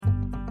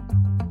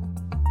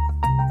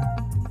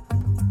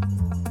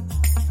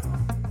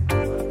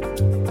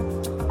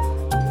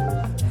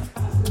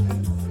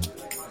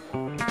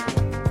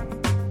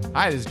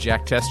Hi, this is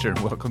Jack Tester, and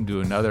welcome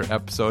to another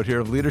episode here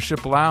of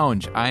Leadership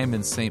Lounge. I am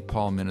in St.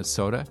 Paul,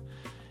 Minnesota.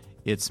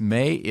 It's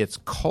May. It's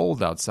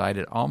cold outside.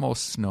 It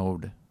almost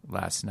snowed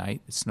last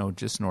night. It snowed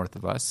just north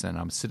of us, and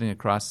I'm sitting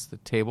across the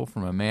table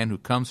from a man who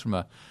comes from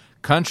a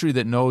country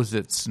that knows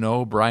it's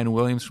snow. Brian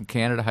Williams from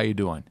Canada. How you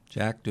doing?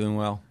 Jack, doing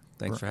well.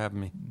 Thanks for having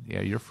me. Yeah,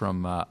 you're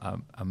from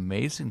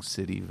amazing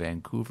city,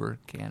 Vancouver,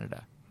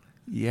 Canada.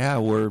 Yeah,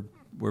 we're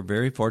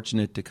very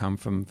fortunate to come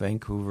from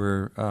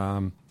Vancouver.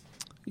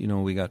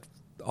 We got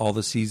all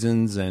the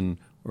seasons, and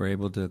we're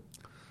able to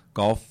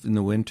golf in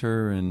the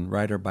winter and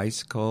ride our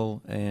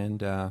bicycle and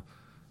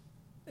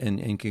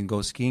can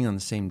go skiing on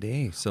the same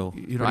day. So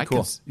pretty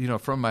cool.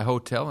 From my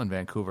hotel in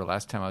Vancouver,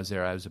 last time I was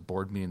there, I was at a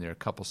board meeting there a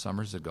couple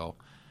summers ago,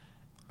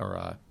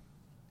 it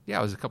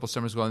was a couple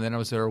summers ago, and then I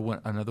was there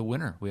another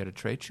winter. We had a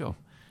trade show,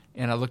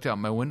 and I looked out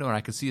my window and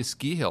I could see a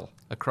ski hill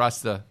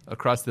across the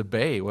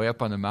bay, way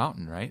up on the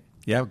mountain. Right?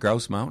 Yeah,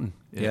 Grouse Mountain.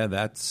 Yeah,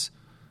 that's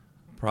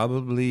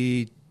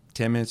probably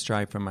 10 minutes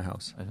drive from my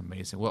house. That's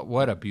amazing.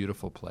 What a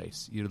beautiful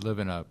place. You live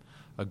in a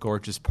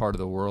gorgeous part of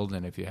the world,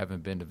 and if you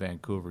haven't been to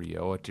Vancouver, you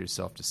owe it to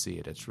yourself to see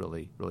it. It's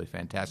really, really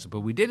fantastic. But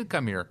we didn't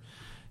come here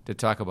to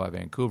talk about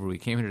Vancouver. We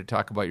came here to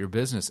talk about your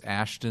business,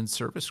 Ashton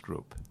Service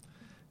Group.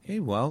 Hey,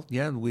 well,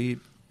 yeah,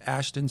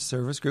 Ashton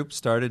Service Group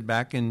started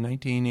back in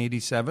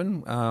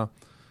 1987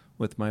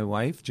 with my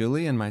wife,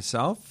 Julie, and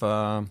myself.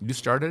 You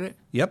started it?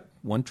 Yep,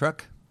 one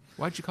truck.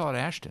 Why'd you call it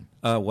Ashton?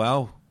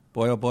 Well,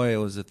 boy, oh boy, it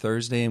was a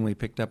Thursday, and we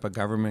picked up a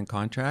government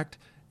contract,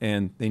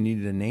 and they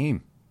needed a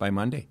name by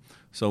Monday.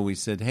 So we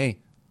said, hey,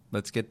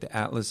 let's get the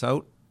Atlas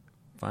out.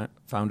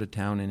 Found a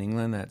town in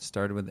England that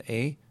started with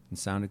A and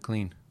sounded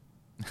clean.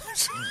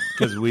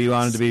 Because we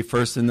wanted to be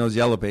first in those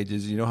yellow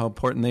pages. You know how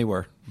important they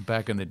were.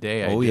 Back in the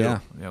day, I do. Yeah,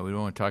 we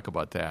don't want to talk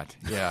about that.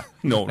 Yeah.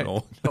 No.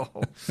 No.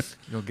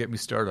 Don't get me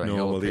started on yellow pages.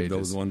 No, we'll leave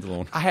those ones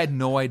alone. I had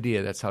no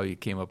idea that's how you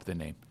came up with the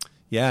name.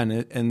 Yeah,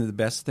 and the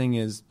best thing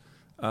is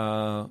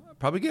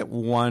probably get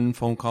one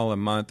phone call a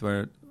month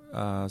where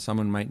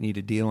someone might need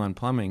a deal on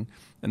plumbing,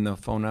 and they'll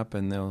phone up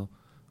and they'll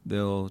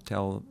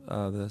tell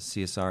the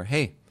CSR,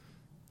 hey,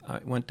 I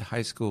went to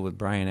high school with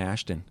Brian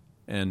Ashton.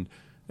 And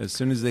as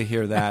soon as they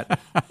hear that,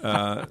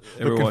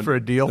 looking for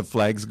a deal, the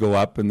flags go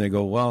up, and they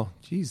go, well,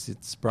 geez,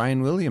 it's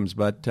Brian Williams,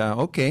 but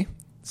okay.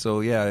 So,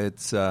 yeah,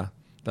 it's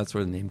that's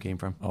where the name came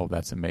from. Oh,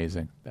 that's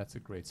amazing. That's a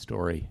great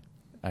story.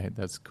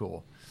 That's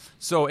cool.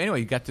 So,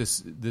 anyway, you got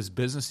this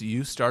business that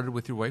you started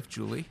with your wife,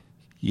 Julie.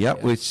 Yep,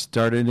 yes. We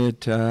started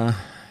it,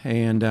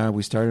 and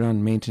we started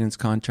on maintenance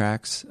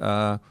contracts,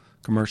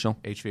 commercial.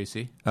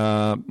 HVAC?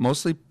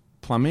 Mostly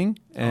plumbing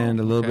and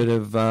a little bit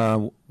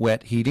of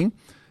wet heating.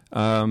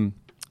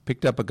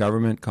 Picked up a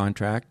government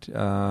contract.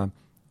 I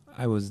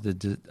was a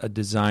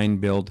design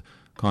build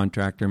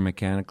contractor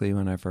mechanically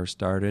when I first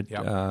started.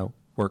 Yep.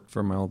 Worked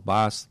for my old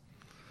boss.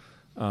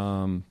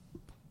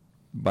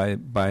 By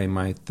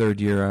my third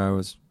year, I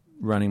was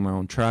running my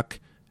own truck,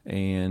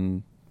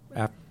 and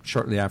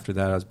shortly after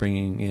that, I was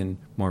bringing in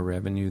more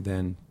revenue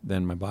than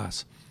my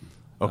boss.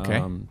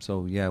 Okay.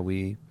 So yeah,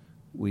 we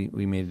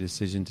made a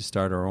decision to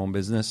start our own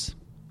business,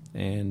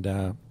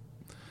 and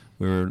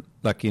we were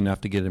lucky enough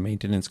to get a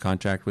maintenance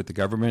contract with the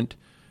government.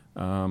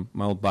 My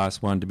old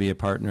boss wanted to be a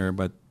partner,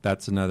 but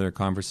that's another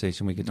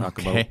conversation we could talk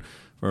about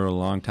for a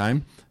long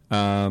time.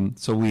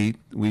 So we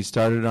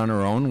started on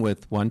our own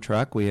with one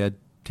truck. We had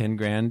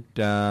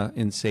 $10,000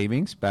 in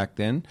savings back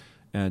then.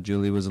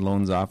 Julie was a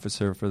loans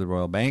officer for the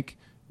Royal Bank,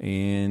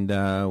 and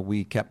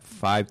we kept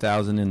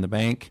 $5,000 in the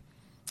bank.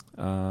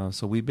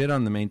 So we bid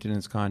on the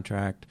maintenance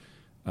contract.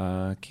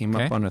 Came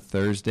up on a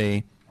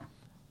Thursday,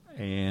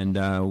 and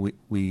I was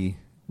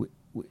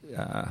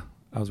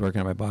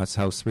working at my boss'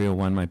 house,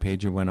 301. My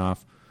pager went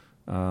off.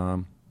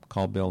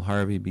 Called Bill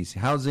Harvey, BC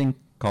Housing.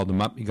 Called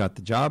him up. He got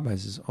the job. I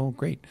says, oh,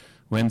 great.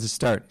 When's it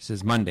start? He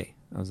says, Monday.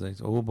 I was like,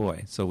 oh,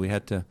 boy. So we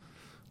had to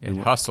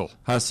hustle.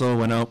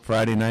 Went out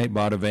Friday night,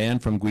 bought a van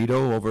from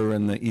Guido over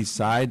in the east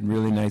side.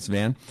 Really nice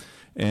van.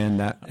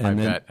 And I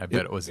bet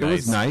it was nice. It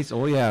was nice.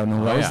 Oh, yeah.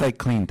 No, I always like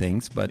clean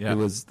things, but Yeah. it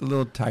was a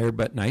little tired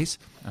but nice.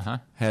 Uh-huh.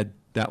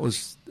 That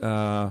was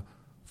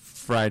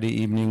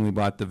Friday evening. We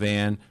bought the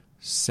van.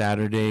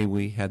 Saturday,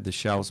 we had the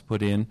shelves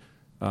put in.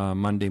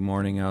 Monday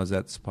morning, I was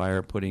at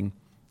Spire putting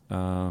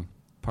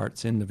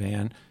parts in the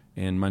van.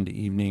 And Monday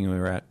evening, we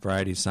were at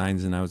Variety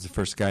Signs, and I was the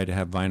first guy to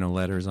have vinyl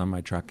letters on my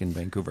truck in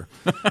Vancouver.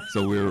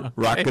 So we were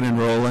rocking and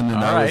rolling, and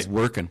I was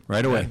working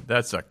right away.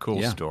 That's a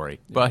cool story.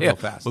 But real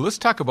fast. Well, let's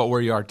talk about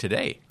where you are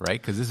today,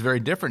 right? Because this is very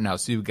different now.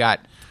 So you've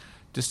got,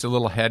 just a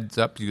little heads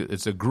up,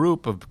 it's a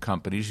group of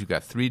companies. You've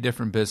got 3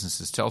 different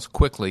businesses. Tell us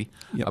quickly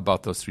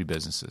about those 3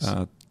 businesses.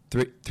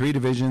 Three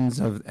divisions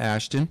of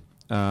Ashton.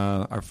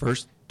 Our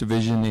first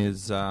division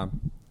is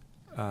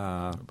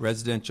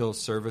residential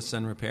service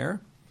and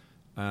repair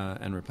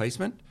and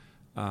replacement.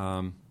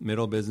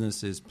 Middle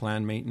business is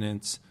planned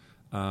maintenance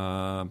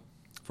for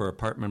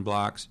apartment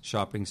blocks,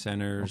 shopping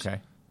centers,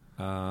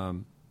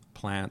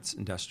 plants,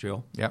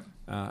 industrial. Yep.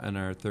 And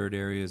our third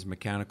area is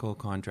mechanical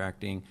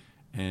contracting,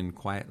 and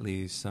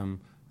quietly some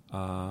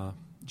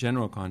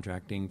general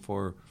contracting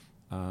for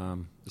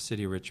the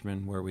city of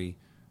Richmond, where we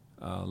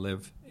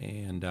live,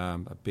 and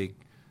a big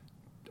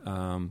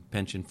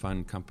pension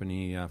fund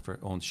company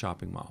owns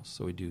shopping malls.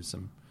 So we do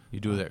some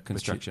that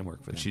construction work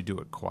for them. But you do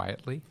it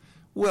quietly?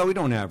 Well, we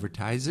don't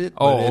advertise it.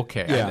 Oh,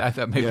 okay. Yeah, I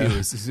thought maybe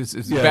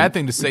it's a bad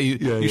thing to say.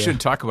 You shouldn't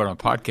talk about it on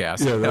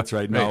podcasts. Yeah, that's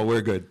right. No, Right.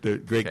 we're good. They're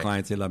great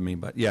clients. They love me.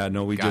 But we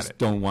Got just it.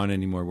 don't want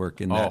any more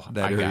work in that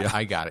area.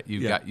 I got it.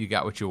 You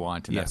got what you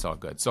want, and that's all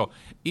good. So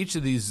each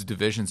of these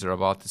divisions are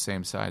about the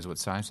same size. What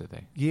size are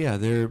they?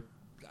 Yeah,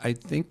 I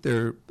think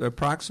they're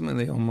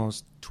approximately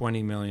almost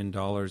 $20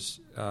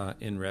 million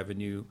in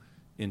revenue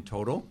in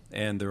total,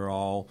 and they're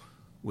all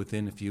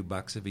within a few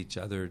bucks of each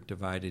other,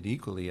 divided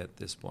equally at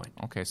this point.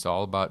 Okay, so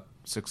all about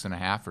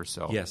 6.5 or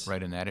so. Yes.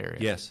 Right in that area.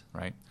 Yes.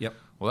 Right. Yep.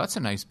 Well, that's a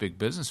nice big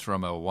business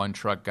from a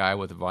one-truck guy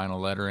with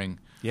vinyl lettering.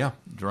 Yeah.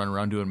 Running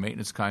around doing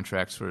maintenance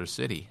contracts for the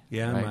city.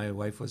 Yeah, right? My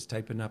wife was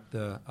typing up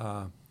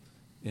the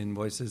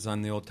invoices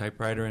on the old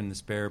typewriter in the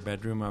spare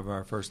bedroom of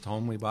our first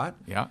home we bought.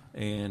 Yeah.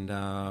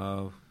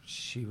 And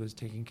she was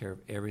taking care of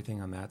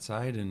everything on that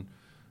side, and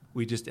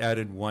we just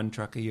added one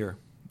truck a year.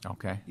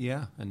 Okay.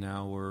 Yeah, and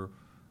now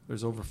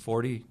there's over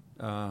 40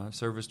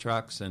 service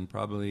trucks, and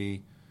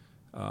probably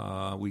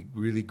we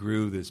really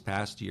grew this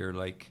past year.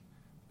 Like,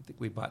 I think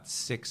we bought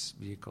 6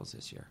 vehicles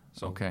this year.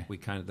 So Okay. we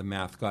the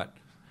math got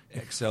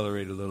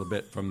accelerated a little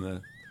bit from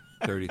the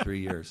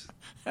 33 years.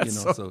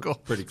 That's so cool.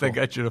 Pretty cool. They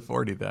got you to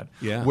 40 then.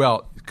 Yeah.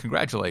 Well,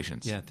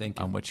 congratulations. Yeah, thank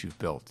you. On what you've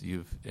built.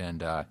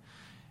 And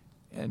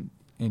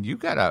you've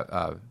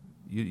got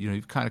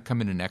you've kind of come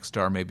into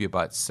Nexstar maybe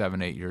about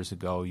 7-8 years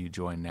ago. You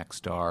joined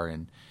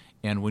Nexstar,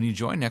 and when you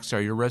joined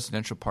Nexstar, your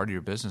residential part of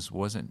your business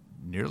wasn't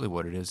nearly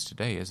what it is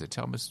today, is it?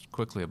 Tell us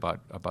quickly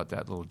about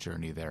that little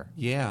journey there.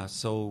 Yeah.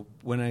 So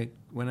when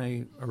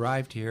I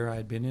arrived here,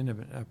 I'd been in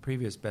a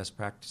previous best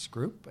practice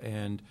group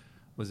and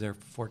was there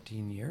for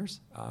 14 years,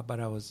 but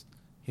I was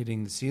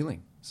hitting the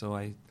ceiling. So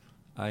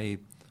I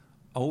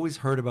always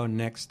heard about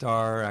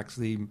Nexstar.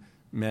 Actually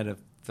met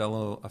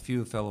a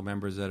few fellow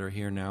members that are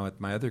here now at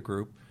my other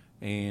group,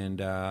 and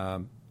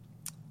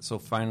so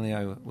finally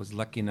I was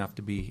lucky enough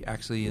to be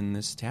actually in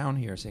this town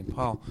here, St.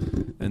 Paul,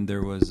 and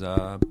there was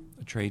a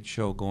trade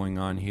show going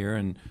on here,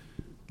 and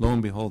lo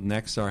and behold,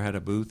 Nexstar had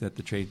a booth at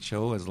the trade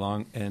show,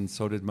 and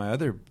so did my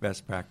other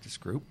best practice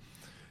group.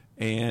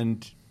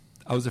 And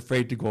I was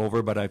afraid to go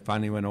over, but I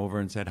finally went over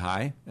and said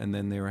hi, and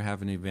then they were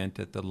having an event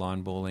at the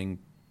lawn bowling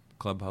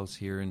clubhouse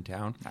here in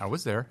town. I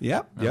was there.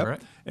 Yep.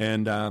 Right.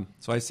 And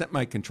so I sent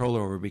my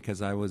controller over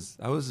because I was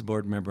a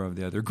board member of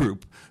the other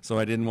group, so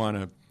I didn't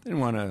want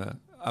to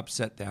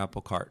upset the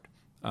apple cart.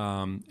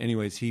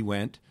 Anyways, he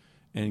went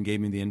and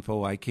gave me the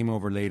info. I came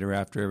over later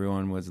after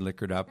everyone was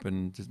liquored up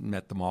and just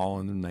met them all,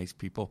 and they're nice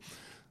people.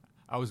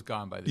 I was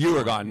gone by the You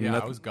were gone. Yeah,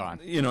 I was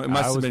gone. You know, it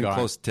must have been gone.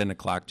 close to 10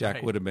 o'clock. Jack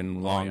Right. would have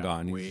been long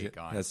gone. Way He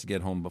gone. has to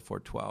get home before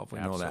 12. We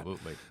know that.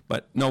 Absolutely.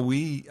 But no,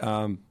 we,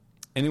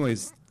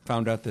 anyways,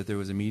 found out that there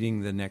was a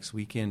meeting the next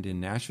weekend in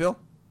Nashville.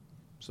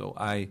 So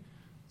I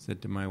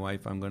said to my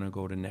wife, I'm going to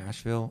go to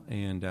Nashville.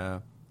 And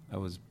I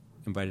was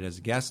invited as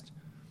a guest,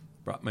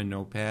 brought my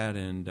notepad,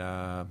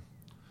 and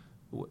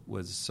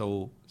was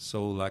so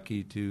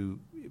lucky to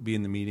be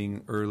in the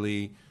meeting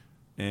early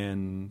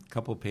and a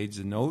couple pages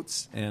of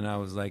notes. And I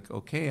was like,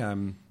 okay,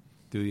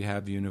 do you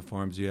have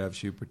uniforms? Do you have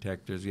shoe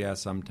protectors? Yeah,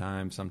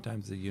 sometimes.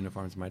 Sometimes the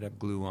uniforms might have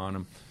glue on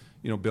them.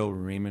 You know, Bill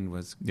Raymond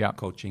was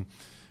coaching.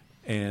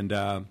 And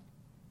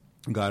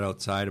got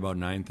outside about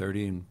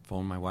 9:30 and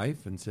phoned my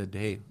wife and said,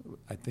 hey,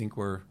 I think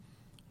we're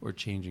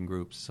changing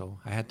groups. So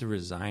I had to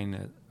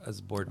resign as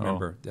a board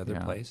member at the other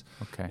place.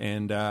 Okay.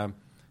 And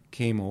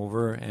came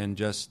over and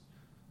just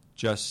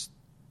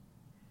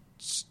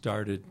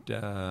started.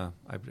 I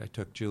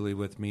took Julie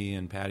with me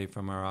and Patty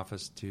from our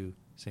office to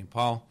St.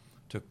 Paul,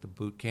 took the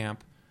boot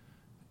camp,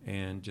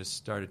 and just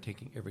started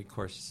taking every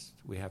course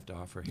we have to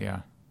offer here. Yeah.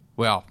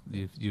 Well,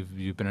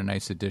 you've been a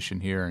nice addition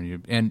here,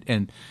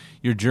 and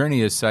your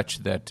journey is such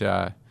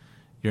that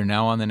you're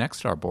now on the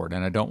Nexstar board,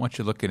 and I don't want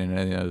you looking at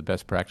any of the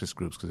best practice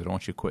groups because I don't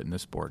want you quitting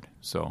this board.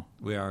 So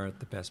we are at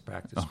the best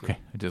practice group. Okay,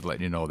 I just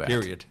letting you know that.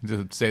 Period.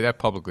 Just say that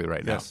publicly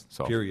right Yes. now.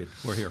 So. Period.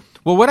 We're here.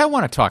 Well, what I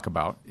want to talk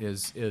about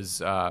is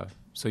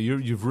so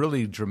you've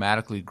really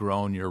dramatically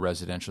grown your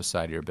residential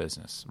side of your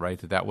business, right?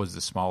 That was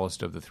the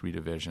smallest of the 3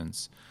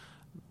 divisions.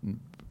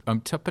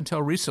 Up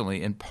until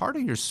recently, and part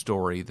of your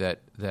story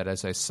that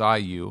as I saw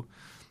you,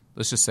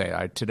 let's just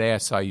say today I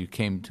saw you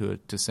came to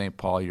St.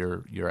 Paul.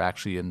 You're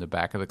actually in the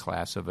back of the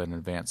class of an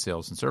advanced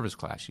sales and service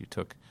class. You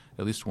took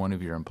at least one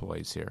of your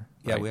employees here.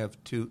 Yeah, right? we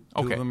have two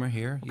of them are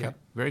here. Okay. Yep.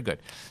 Very good.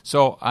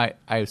 So I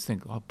was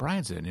thinking, well,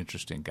 Brian's an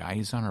interesting guy.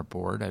 He's on our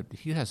board.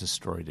 He has a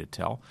story to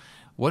tell.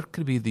 What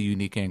could be the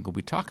unique angle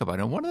we talk about?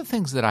 And one of the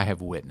things that I have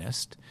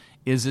witnessed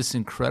is this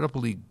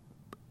incredibly,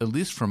 at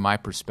least from my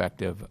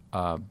perspective,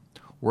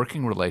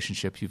 working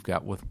relationship you've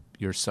got with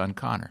your son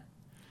Connor,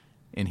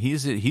 and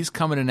he's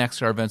coming to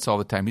Nexstar events all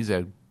the time. He's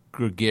a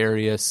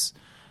gregarious,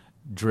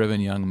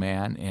 driven young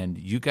man, and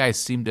you guys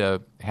seem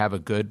to have a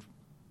good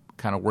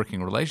kind of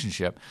working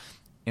relationship.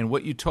 And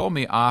what you told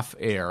me off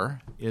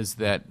air is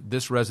that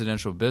this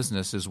residential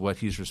business is what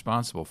he's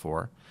responsible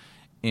for,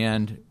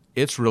 and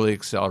it's really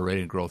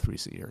accelerated growth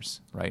recent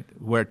years, right?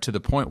 Where to the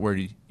point where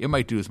it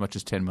might do as much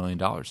as $10 million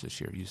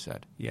this year, you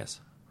said. Yes.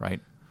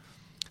 Right?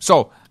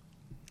 So,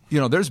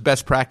 there's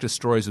best practice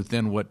stories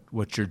within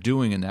what you're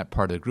doing in that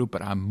part of the group,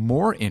 but I'm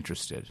more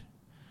interested.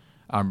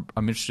 I'm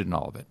interested in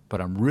all of it,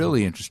 but I'm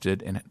really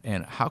interested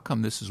in how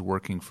come this is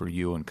working for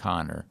you and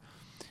Connor,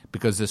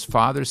 because this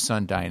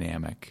father-son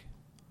dynamic,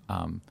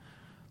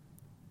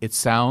 it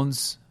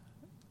sounds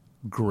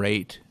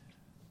great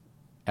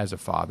as a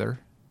father.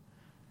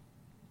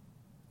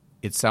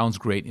 It sounds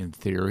great in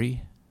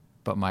theory,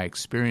 but my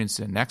experience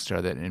in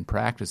Nexstar that in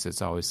practice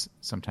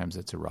sometimes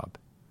it's a rub.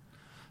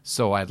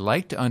 So I'd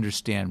like to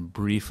understand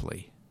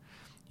briefly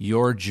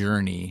your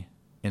journey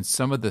and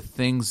some of the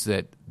things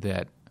that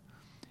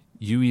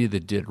you either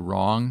did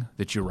wrong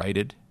that you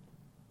righted,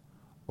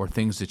 or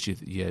things that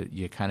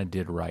you kind of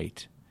did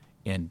right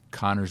in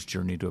Connor's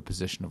journey to a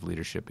position of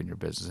leadership in your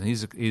business. And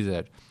he's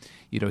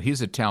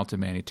a talented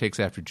man. He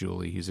takes after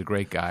Julie. He's a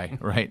great guy,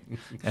 right?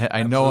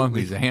 I know him.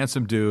 He's a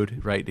handsome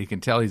dude, right? You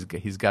can tell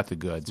he's got the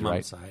goods,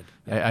 right? Mom's side.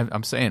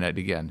 I'm saying it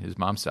again, his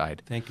mom's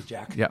side. Thank you,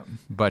 Jack. Yeah,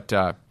 but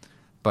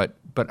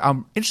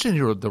I'm interested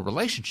in the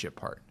relationship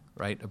part,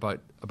 right?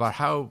 About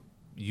how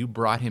you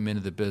brought him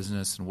into the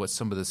business and what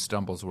some of the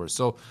stumbles were.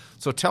 So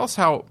tell us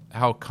how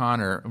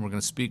Connor, and we're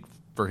going to speak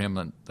for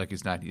him like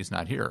he's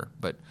not here,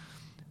 but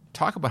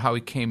talk about how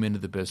he came into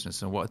the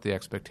business and what the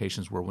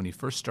expectations were when he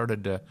first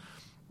started to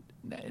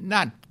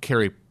not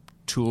carry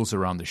tools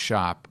around the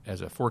shop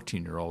as a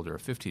 14-year-old or a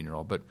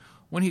 15-year-old, but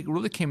when he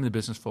really came in the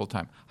business full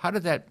time. How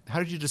did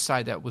you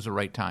decide that was the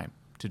right time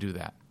to do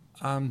that?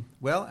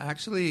 Well,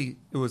 actually,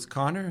 it was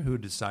Connor who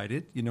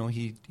decided.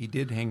 He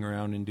did hang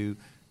around and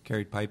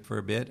carried pipe for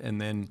a bit,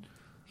 and then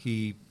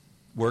he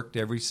worked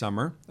every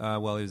summer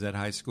while he was at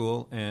high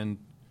school and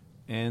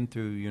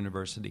through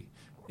university.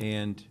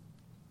 And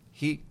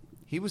he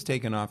was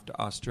taken off to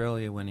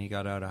Australia when he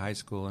got out of high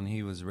school, and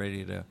he was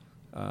ready to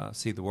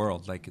see the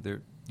world. Like,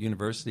 the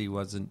university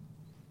wasn't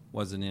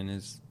in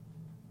his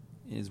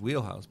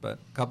wheelhouse, but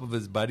a couple of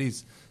his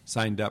buddies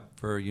signed up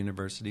for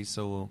university,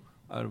 so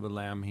out of a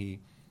lamb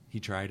he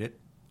tried it,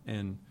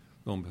 and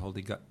lo and behold,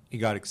 he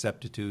got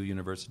accepted to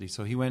university.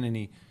 So he went and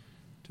he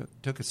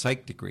took a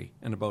psych degree,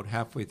 and about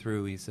halfway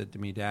through he said to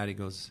me, Dad, he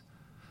goes,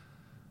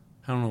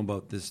 I don't know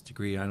about this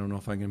degree. I don't know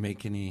if I can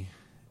make any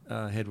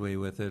headway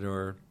with it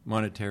or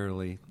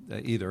monetarily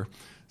either.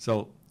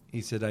 So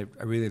he said, I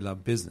really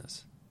love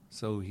business.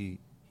 So he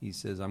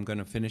says, I'm going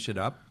to finish it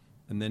up.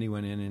 And then he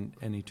went in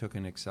and he took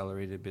an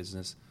accelerated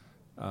business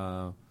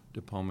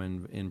diploma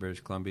in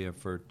British Columbia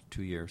for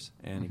 2 years,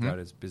 and he got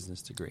his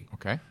business degree.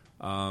 Okay.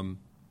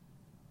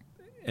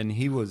 And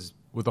he was...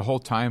 With the whole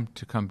time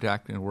to come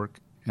back and work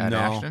at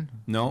Ashton?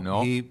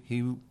 No.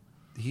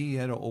 He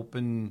had an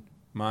open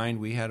mind.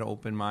 We had an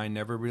open mind.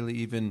 Never really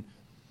even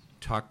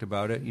talked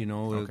about it.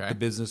 Okay. The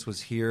business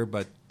was here,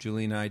 but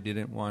Julie and I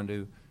didn't want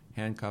to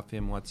handcuff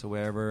him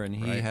whatsoever. And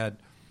he had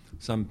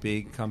some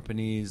big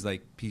companies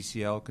like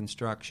PCL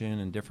Construction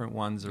and different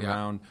ones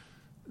around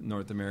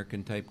North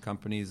American type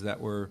companies that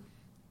were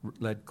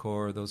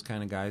Ledcor. Those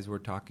kind of guys were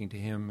talking to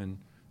him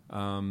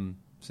and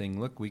saying,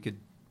 "Look, we'd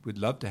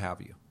love to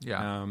have you."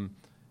 Yeah.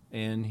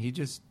 And he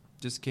just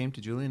came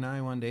to Julie and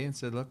I one day and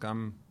said, "Look,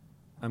 I'm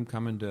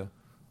coming to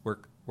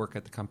work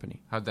at the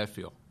company." How'd that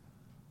feel?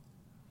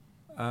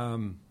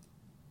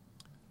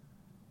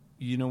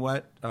 You know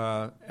what?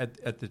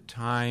 At the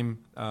time,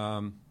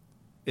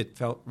 it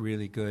felt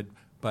really good,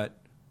 but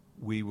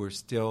we were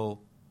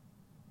still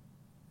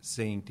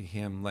saying to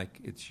him, like,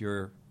 it's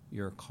your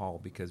call,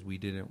 because we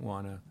didn't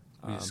want to.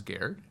 Were you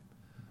scared?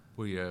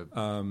 Were you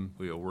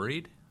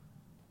worried?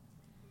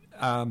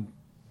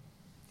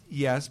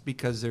 Yes,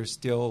 because there's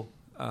still,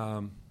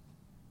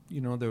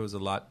 there was a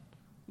lot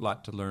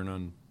to learn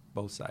on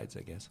both sides,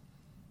 I guess.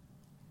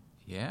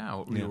 Yeah,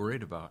 what were you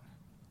worried about?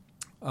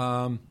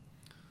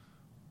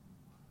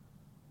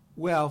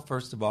 Well,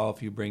 first of all,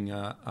 if you bring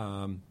your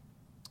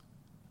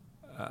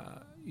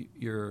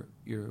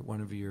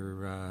one of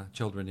your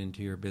children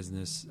into your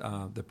business,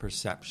 the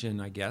perception,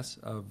 I guess,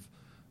 of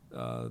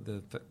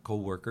the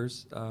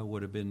co-workers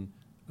would have been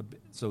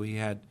so he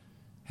had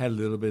a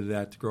little bit of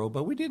that to grow,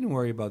 but we didn't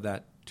worry about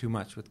that too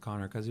much with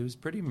Connor because he was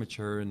pretty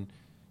mature and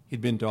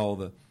he'd been to all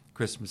the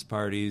Christmas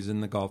parties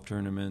and the golf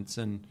tournaments,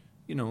 and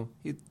for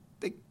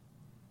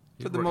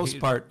the most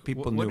part,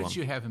 people knew him. What did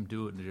you have him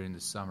do during the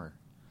summer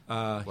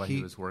while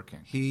he was working?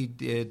 He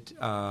did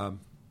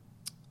some.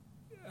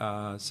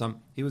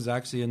 He was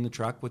actually in the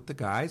truck with the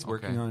guys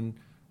working on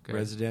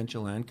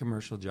residential and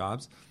commercial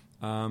jobs,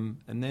 and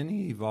then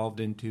he evolved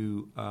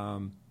into.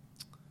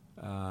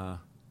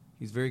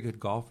 He's a very good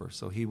golfer,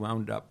 so he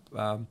wound up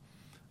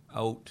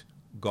out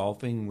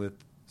golfing with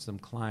some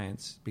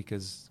clients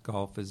because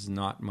golf is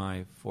not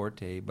my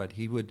forte. But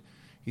he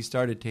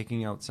started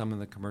taking out some of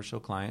the commercial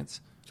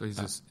clients. So he's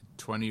this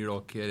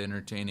 20-year-old kid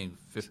entertaining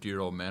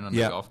 50-year-old men on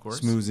the golf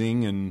course?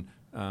 Smoozing and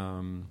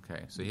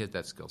Okay, so he had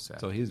that skill set.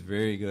 So he was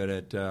very good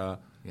at.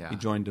 He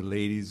joined the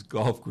ladies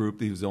golf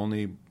group. He was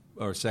only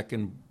or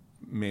second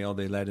male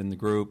they led in the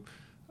group.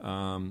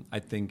 I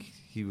think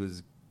he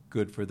was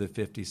good for the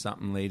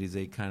 50-something ladies.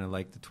 They kind of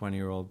liked the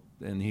 20-year-old,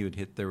 and he would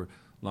hit their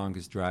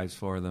longest drives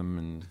for them.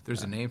 And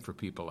there's a name for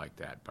people like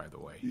that, by the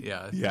way.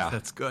 Yeah,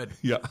 that's good.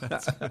 Yeah,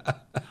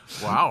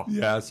 wow.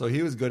 Yeah, so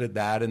he was good at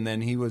that, and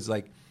then he was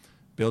like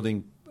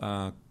building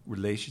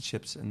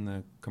relationships in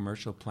the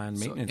commercial plant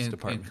maintenance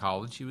department. In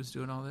college, he was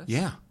doing all this.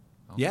 Yeah,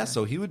 okay. Yeah.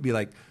 So he would be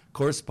like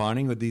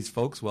corresponding with these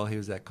folks while he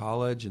was at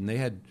college, and they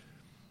had.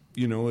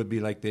 It'd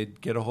be like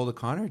they'd get a hold of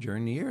Connor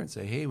during the year and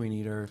say, hey, we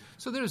need our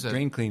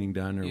drain cleaning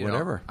done or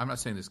whatever. I'm not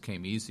saying this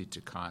came easy to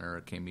Connor or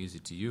it came easy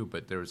to you,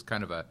 but there was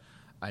kind of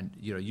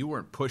you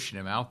weren't pushing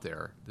him out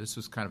there. This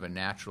was kind of a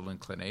natural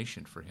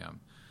inclination for him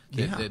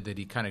that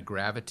he kind of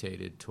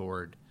gravitated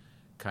toward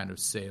kind of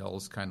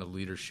sales, kind of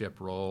leadership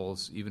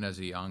roles, even as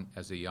a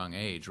young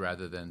age,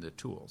 rather than the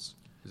tools.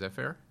 Is that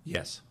fair?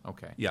 Yes.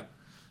 Okay. Yeah.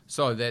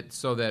 So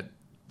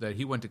that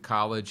he went to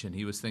college and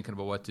he was thinking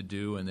about what to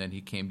do, and then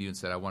he came to you and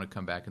said, I want to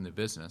come back in the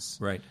business.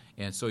 Right.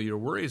 And so your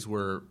worries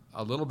were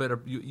a little bit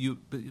of you.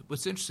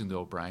 What's interesting,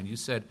 though, Brian, you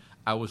said,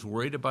 I was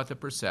worried about the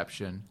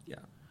perception. Yeah.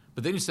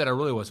 But then you said I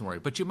really wasn't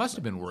worried. But you must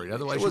have been worried.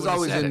 Otherwise, it was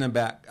always in the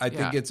back. I Yeah.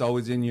 think it's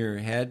always in your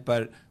head.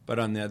 But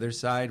on the other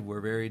side,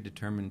 we're very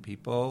determined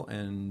people,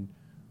 and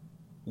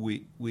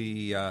we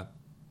will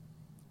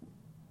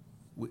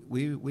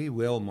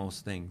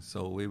most things.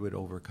 So we would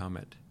overcome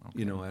it.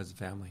 Okay. As a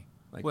family.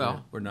 Like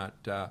Well- we're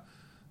not. But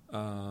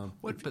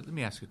let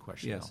me ask you a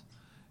question. Yes. Though.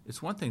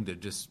 It's one thing to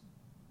just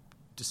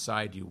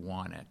decide you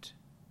want it.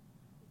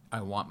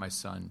 I want my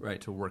son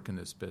to work in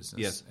this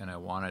business, Yes. and I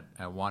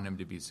want him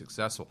to be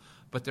successful.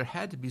 But there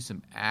had to be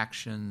some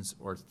actions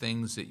or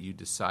things that you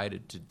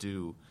decided to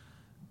do,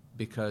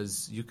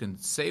 because you can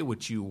say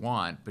what you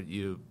want, but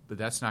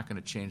that's not going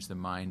to change the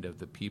mind of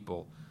the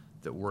people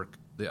that work,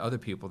 the other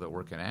people that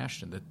work in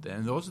Ashton.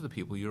 And those are the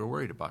people you were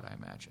worried about, I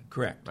imagine.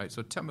 Correct. Right.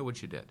 So tell me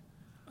what you did.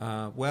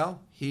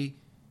 Well, he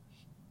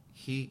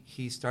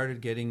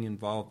started getting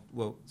involved.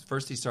 Well,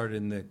 first he started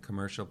in the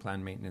commercial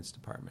plant maintenance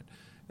department,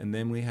 and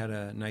then we had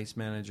a nice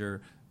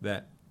manager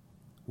that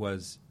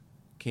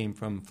came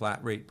from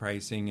flat rate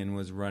pricing and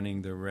was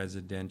running the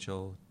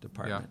residential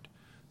department. Yeah.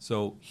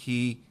 So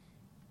he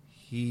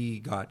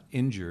got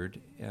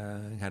injured,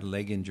 had a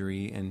leg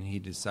injury, and he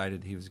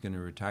decided he was going to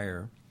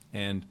retire.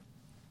 And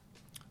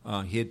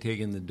he had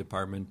taken the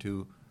department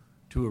to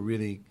a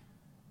really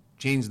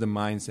change the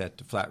mindset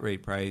to flat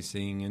rate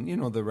pricing and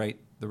the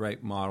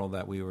right model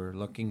that we were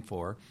looking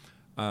for.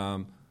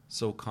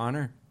 So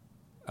Connor,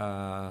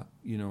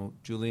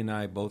 Julie and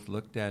I both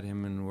looked at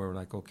him and were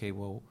like, okay,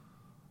 well,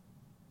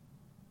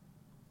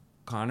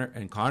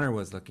 Connor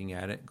was looking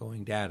at it,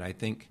 going, Dad, I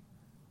think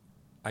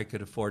I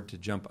could afford to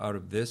jump out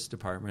of this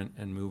department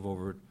and move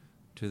over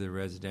to the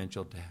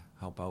residential to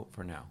help out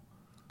for now.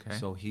 Okay.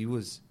 So he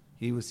was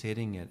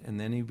hitting it, and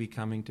then he'd be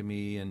coming to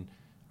me and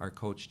our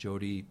coach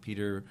Jody,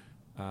 Peter.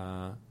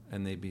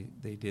 And they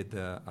did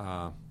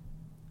the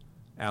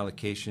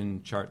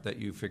allocation chart that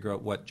you figure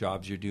out what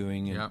jobs you're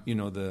doing, and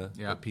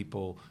the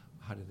people.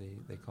 How do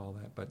they call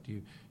that? But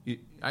you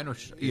I know.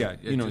 just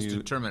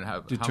determine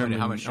how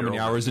many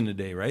hours in a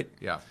day, right?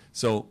 Yeah.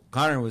 So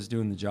Connor was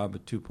doing the job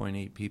of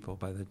 2.8 people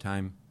by the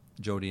time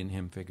Jody and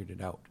him figured it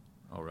out.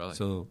 Oh, really?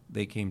 So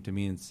they came to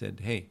me and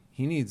said, "Hey,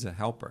 he needs a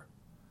helper,"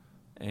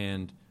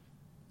 and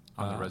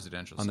on the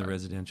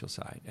residential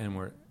side,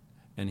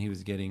 and he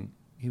was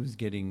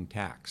getting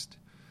taxed,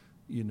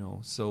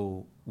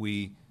 So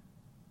we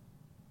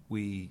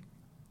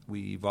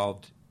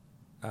evolved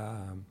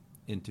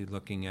into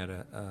looking at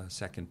a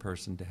second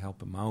person to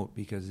help him out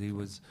because he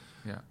was,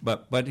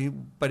 But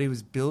he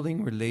was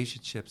building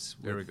relationships.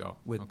 There we go.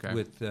 With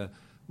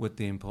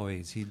the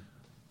employees.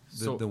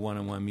 The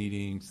one-on-one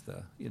meetings.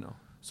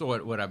 So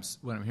what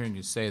I'm hearing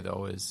you say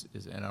though is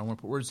and I don't want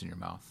to put words in your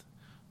mouth,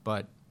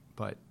 but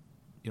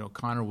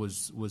Connor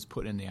was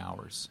put in the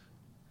hours.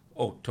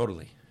 Oh,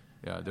 totally.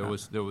 Yeah, there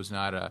was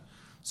not a.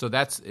 So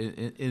that's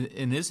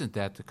and isn't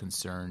that the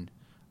concern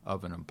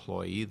of an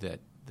employee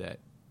that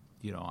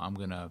I'm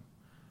going to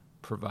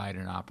provide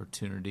an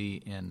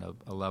opportunity and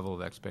a level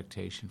of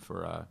expectation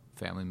for a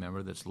family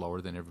member that's lower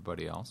than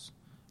everybody else?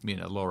 I mean,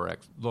 a lower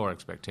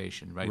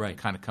expectation, right? Right.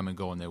 They kind of come and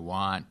go when they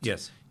want.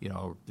 Yes.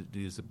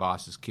 He's the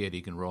boss's kid.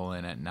 He can roll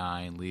in at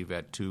 9, leave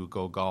at 2,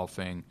 go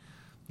golfing.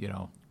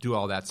 Do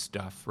all that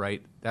stuff,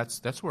 right?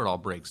 That's where it all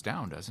breaks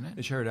down, doesn't it?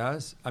 It sure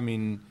does. I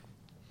mean,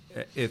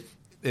 if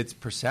it's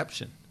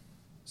perception.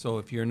 So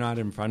if you're not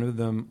in front of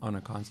them on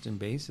a constant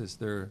basis,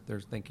 they're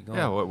thinking, oh.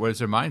 Yeah, where does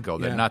their mind go?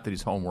 Yeah. Not that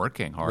he's home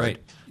working hard.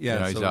 Right.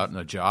 Yeah, he's out in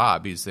a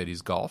job.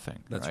 He's golfing.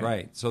 That's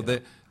right. So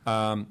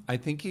I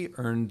think he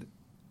earned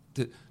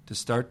to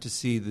start to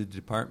see the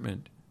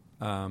department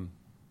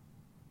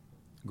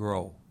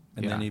grow.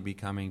 And then he'd be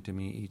coming to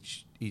me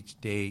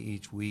each day,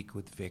 each week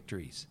with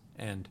victories.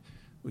 And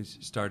we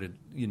started,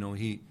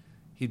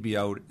 he'd be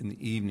out in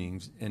the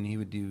evenings and he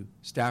would do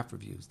staff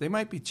reviews. They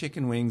might be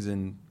chicken wings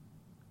and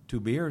 2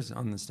 beers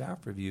on the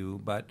staff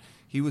review, but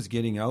he was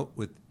getting out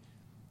with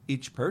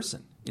each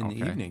person in the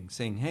evening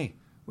saying, hey,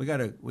 we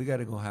gotta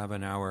go have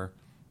an hour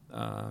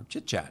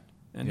chit chat.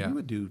 And he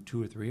would do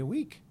 2 or 3 a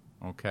week.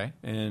 Okay.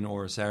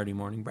 Or a Saturday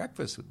morning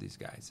breakfast with these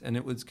guys. And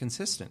it was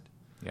consistent.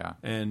 Yeah.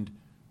 And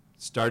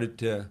started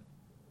to,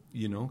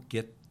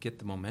 get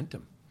the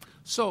momentum.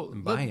 So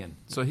and buy-in.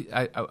 So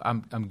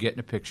I'm getting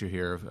a picture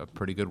here of a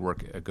pretty good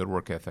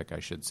work ethic, I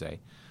should say,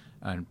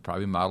 and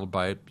probably modeled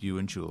by you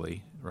and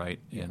Julie, right?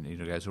 Yeah. And you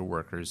guys are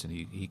workers, and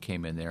he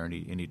came in there and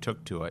he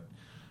took to it.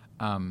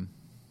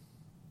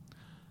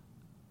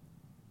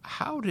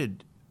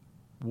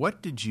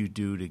 What did you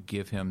do to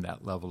give him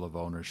that level of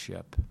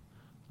ownership,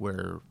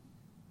 where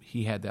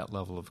he had that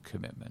level of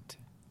commitment?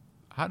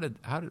 How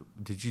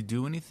did you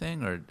do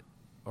anything,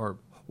 or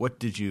what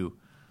did you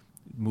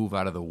move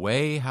out of the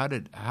way? How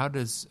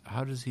does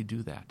he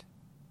do that?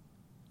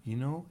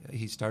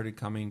 He started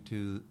coming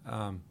to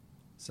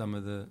some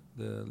of the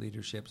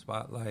leadership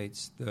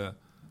spotlights. You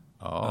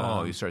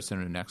started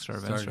sending to Nexstar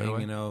events. Started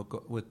hanging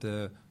out with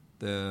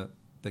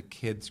the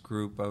kids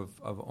group of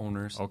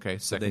owners. Okay,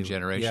 second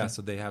generation. Yeah,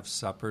 so they have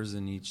suppers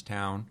in each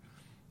town,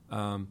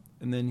 and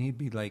then he'd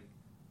be like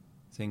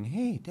saying,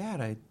 "Hey,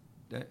 Dad,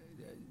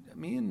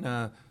 me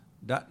and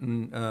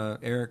Dutton,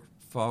 Eric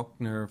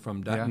Faulkner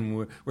from Dutton,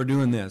 we're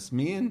doing this.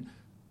 Me and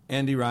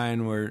Andy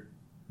Ryan were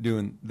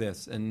doing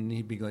this." And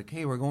he'd be like,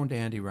 "Hey, we're going to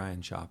Andy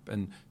Ryan's shop."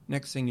 And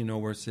next thing you know,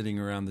 we're sitting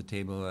around the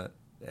table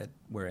at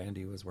where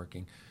Andy was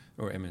working,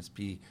 or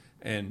MSP,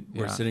 and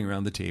we're sitting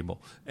around the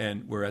table,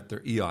 and we're at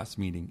their EOS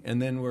meeting.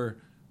 And then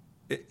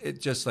it's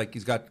just like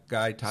he's got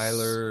Guy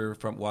Tyler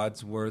from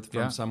Wadsworth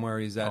from somewhere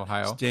he's at,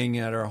 Ohio, staying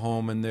at our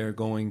home, and they're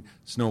going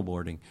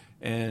snowboarding.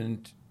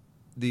 And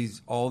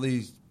all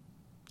these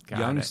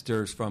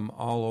youngsters from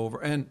all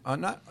over, and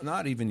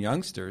not even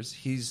youngsters.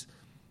 He's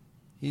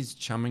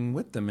chumming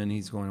with them, and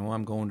he's going, "Well,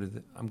 I'm going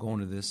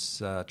to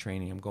this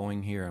training. I'm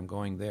going here. I'm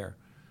going there."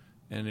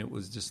 And it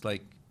was just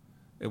like,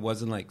 it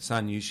wasn't like,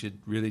 "Son, you should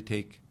really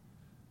take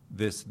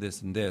this,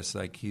 and this."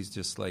 Like, he's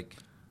just like.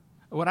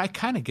 What I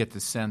kind of get the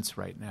sense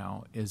right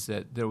now is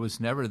that there was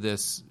never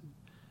this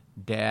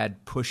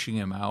dad pushing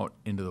him out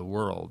into the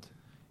world.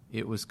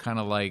 It was kind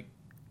of like,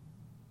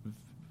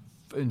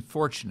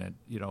 unfortunate,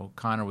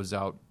 Connor was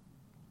out.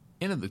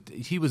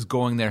 He was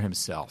going there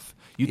himself.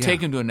 You take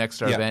him to a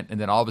Nexstar event,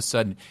 and then all of a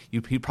sudden,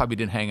 he probably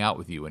didn't hang out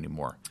with you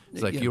anymore.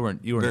 It's like you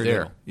weren't there.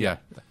 Little. Yeah.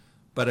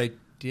 But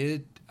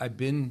I've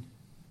been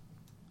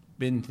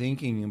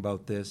thinking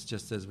about this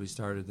just as we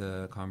started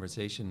the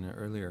conversation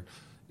earlier.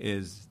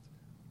 Is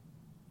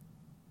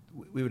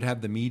we would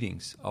have the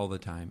meetings all the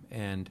time,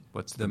 and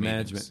what's the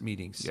management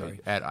meetings? Sorry,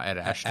 at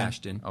Ashton.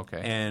 Ashton.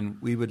 Okay,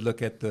 and we would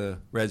look at the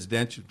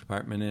residential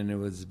department, and it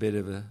was a bit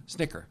of a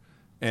snicker.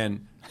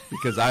 And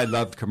because I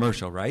loved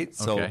commercial, right?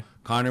 So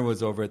Connor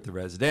was over at the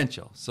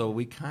residential. So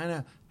we kind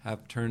of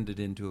have turned it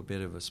into a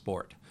bit of a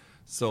sport.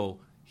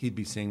 So he'd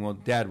be saying, "Well,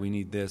 Dad, we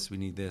need this, we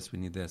need this, we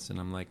need this." And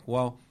I'm like,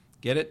 "Well,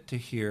 get it to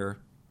here,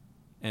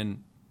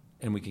 and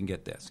we can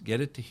get this. Get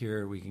it to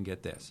here, we can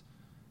get this."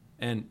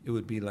 And it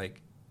would be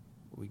like,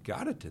 we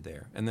got it to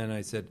there. And then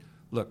I said,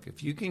 "Look,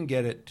 if you can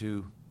get it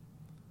to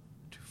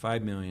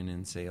 $5 million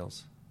in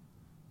sales,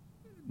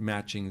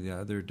 matching the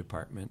other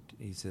department,"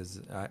 he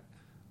says,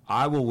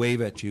 I will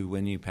wave at you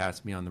when you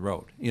pass me on the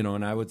road."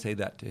 And I would say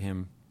that to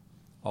him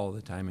all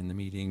the time in the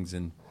meetings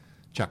and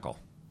chuckle.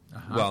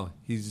 Well,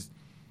 his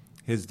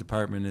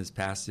department is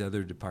past the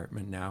other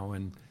department now,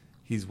 and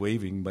he's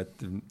waving,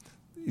 but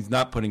he's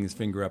not putting his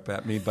finger up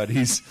at me, but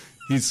he's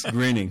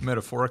grinning.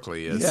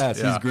 Metaphorically, is.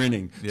 Yes, he's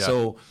grinning. Yeah.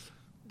 So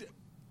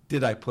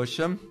did I push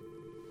him?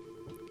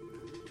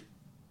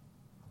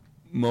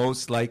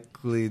 Most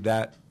likely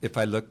that, if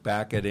I look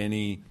back at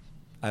any,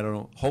 I don't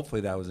know, hopefully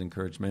that was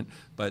encouragement,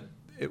 but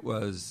it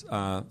was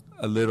a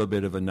little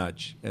bit of a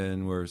nudge,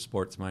 and we're a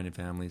sports-minded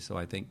family, so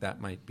I think that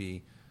might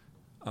be,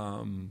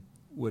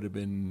 would have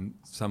been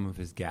some of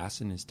his gas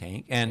in his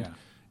tank,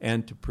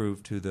 and to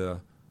prove to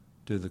the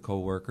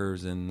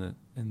coworkers and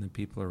the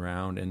people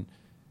around, and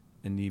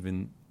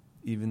even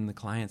the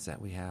clients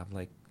that we have.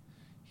 Like,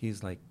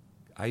 he's like,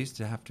 I used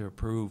to have to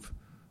approve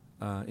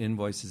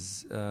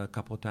invoices a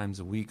couple of times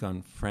a week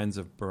on Friends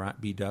of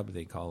B-Dub,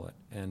 they call it,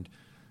 and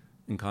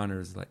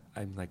Connor's like,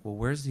 I'm like, "Well,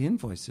 where's the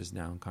invoices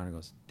now?" And Connor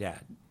goes,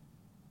 "Dad,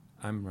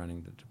 I'm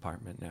running the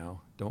department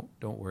now. Don't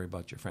worry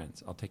about your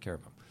friends. I'll take care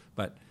of them."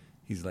 But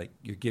he's like,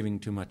 "You're giving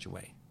too much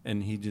away,"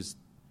 and he just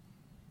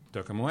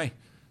took them away,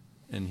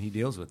 and he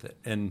deals with it.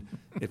 And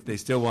if they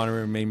still want to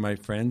remain my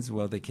friends,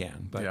 well, they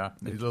can. But you're a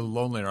little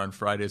lonelier on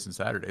Fridays and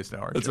Saturdays now,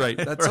 aren't that's you? right.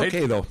 That's right?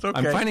 okay though. It's okay.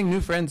 I'm finding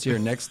new friends here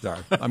next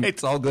Nexstar.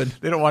 It's all good.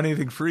 They don't want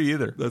anything free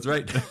either. That's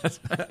right.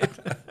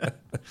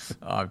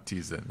 Oh, I'm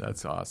teasing.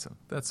 That's awesome.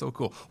 That's so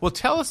cool. Well,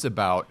 tell us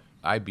about.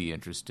 I'd be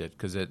interested,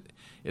 because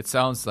it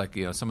sounds like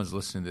someone's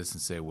listening to this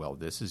and say, "Well,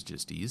 this is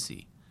just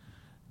easy.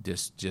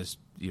 Just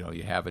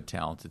you have a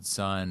talented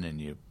son,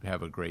 and you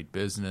have a great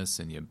business,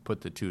 and you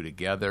put the two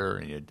together,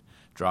 and you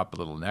drop a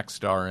little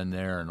Nexstar in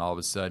there, and all of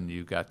a sudden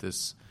you've got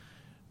this."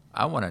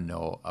 I want to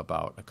know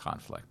about a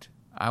conflict.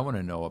 I want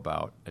to know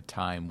about a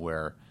time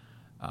where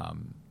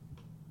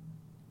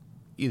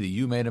either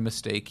you made a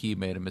mistake, he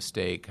made a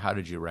mistake. How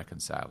did you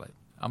reconcile it?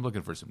 I'm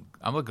looking for some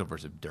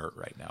dirt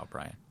right now,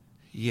 Brian.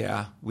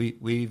 Yeah,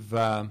 we've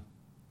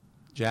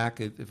Jack.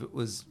 If it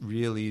was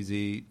real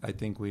easy, I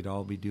think we'd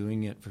all be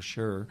doing it for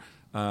sure.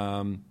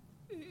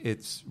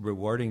 It's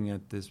rewarding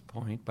at this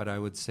point, but I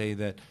would say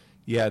that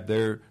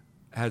there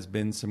has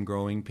been some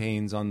growing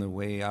pains on the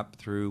way up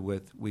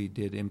through. We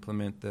did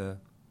implement the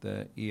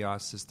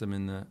EOS system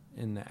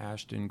in the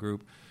Ashton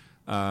group.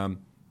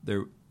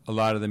 There a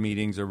lot of the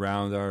meetings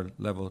around our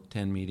level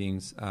 10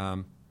 meetings.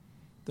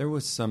 There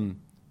was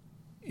some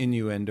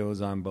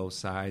innuendos on both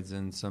sides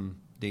and some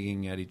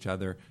digging at each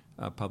other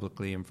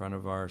publicly in front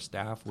of our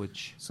staff,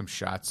 which some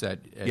shots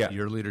at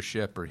your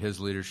leadership or his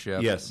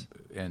leadership. Yes,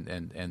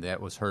 and that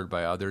was heard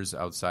by others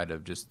outside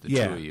of just the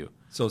two of you.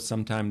 So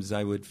sometimes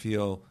I would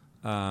feel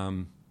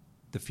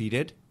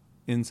defeated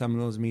in some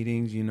of those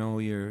meetings. You know,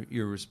 your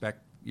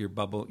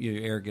bubble,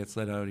 your air gets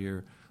let out of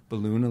your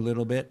balloon a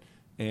little bit,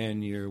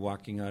 and you're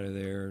walking out of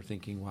there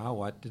thinking, "Wow,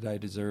 what did I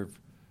deserve?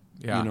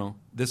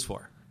 This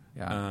for?"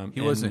 Yeah,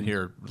 he wasn't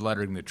here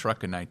lettering the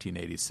truck in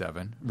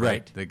 1987.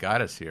 Right. They got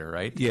us here,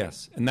 right?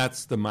 Yes, and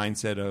that's the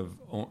mindset of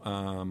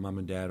mom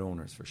and dad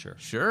owners for sure.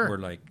 Sure. We're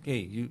like,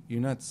 hey, you're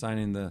not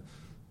signing the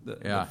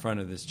front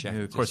of this check.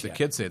 And of course, the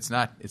kids say it's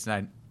not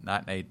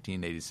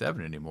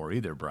 1987 anymore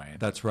either, Brian.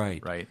 That's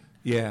right. Right.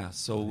 Yeah.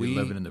 So we're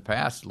living in the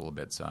past a little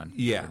bit, son.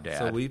 Yeah. Dad.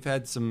 So we've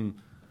had some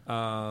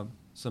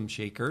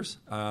shakers,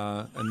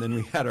 and then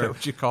we had our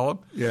what you call them?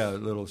 Yeah,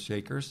 little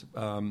shakers.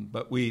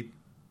 But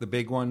the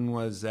big one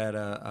was at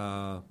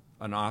an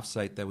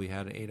offsite that we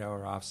had, an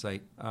 8-hour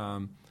offsite,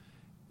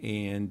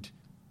 and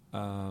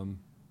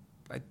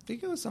I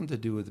think it was something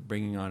to do with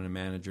bringing on a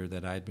manager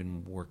that I'd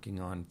been working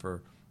on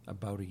for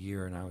about a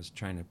year, and I was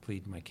trying to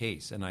plead my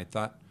case, and I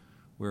thought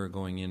we were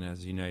going in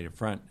as a united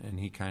front, and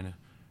he kind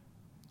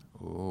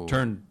of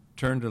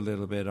turned a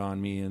little bit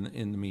on me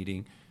in the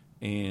meeting,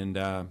 and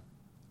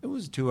it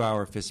was a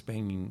 2-hour fist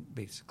banging,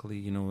 basically.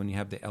 You know, when you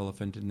have the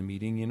elephant in the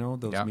meeting,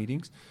 those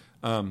meetings.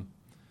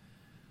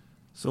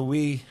 So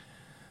we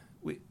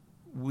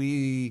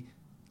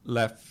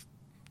left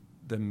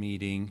the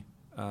meeting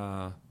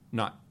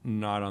not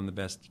on the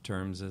best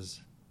terms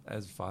as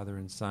father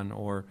and son,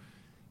 or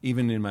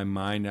even in my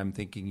mind, I'm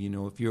thinking,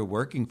 if you're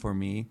working for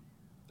me,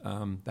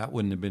 that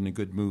wouldn't have been a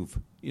good move.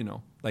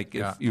 Like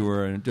if you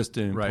were just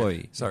an employee.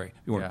 Right. Sorry,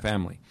 you weren't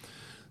family.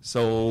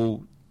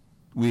 So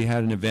we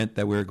had an event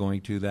that we were going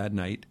to that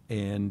night,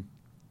 and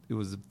it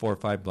was 4 or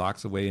 5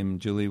 blocks away, and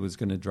Julie was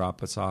going to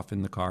drop us off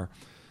in the car.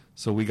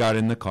 So we got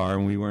in the car,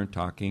 and we weren't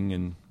talking,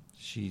 and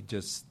she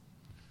just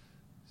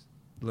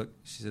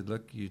she said,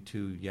 "Look, you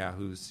two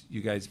yahoos,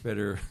 you guys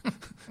better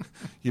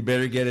you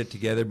better get it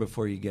together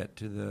before you get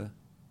to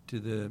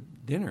the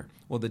dinner."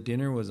 Well, the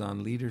dinner was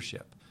on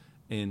leadership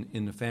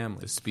in the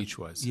family. The speech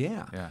was.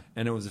 Yeah.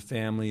 And it was a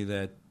family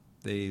that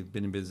they've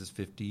been in business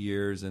 50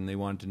 years, and they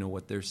wanted to know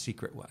what their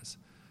secret was.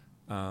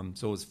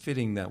 So it was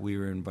fitting that we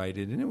were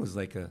invited, and it was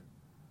like a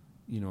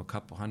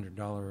couple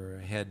 $100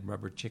 a head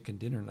rubber chicken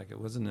dinner. Like, it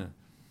wasn't a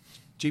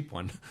cheap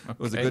one. Okay. It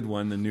was a good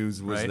one. The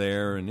news was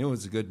there, and it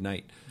was a good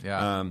night.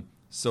 Yeah.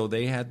 So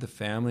they had the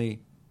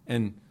family,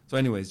 and so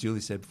anyways, Julie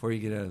said, before you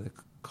get out of the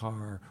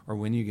car, or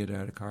when you get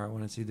out of the car, I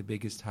want to see the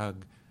biggest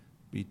hug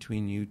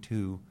between you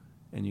two,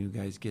 and you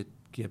guys get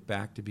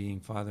back to being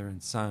father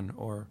and son,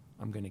 or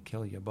I'm going to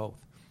kill you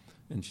both.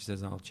 And she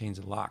says, I'll change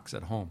the locks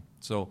at home.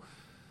 So,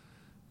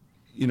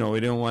 we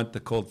didn't want the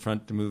cold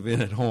front to move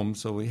in at home,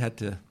 so we had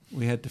to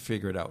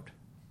figure it out.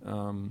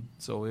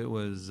 So it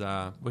was.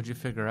 What'd you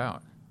figure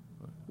out?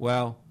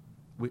 Well,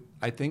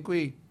 I think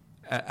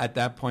at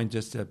that point,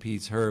 just to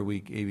appease her, we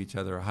gave each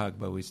other a hug,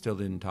 but we still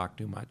didn't talk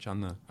too much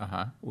on the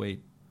way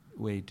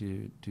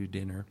to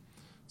dinner.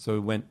 So we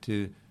went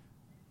to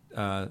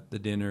the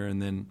dinner,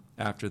 and then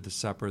after the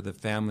supper, the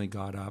family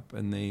got up,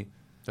 and the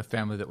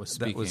family that was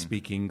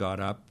speaking got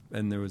up,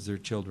 and there was their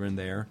children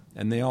there,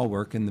 and they all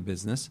work in the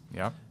business.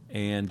 Yep.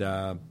 And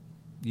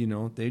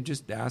they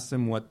just asked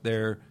them what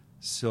their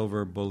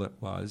silver bullet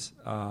was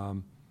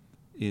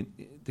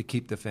to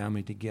keep the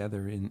family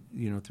together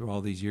through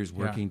all these years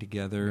working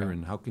together,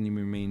 and how can you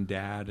remain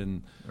dad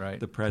and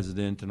the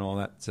president and all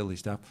that silly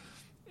stuff.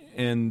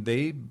 And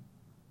they,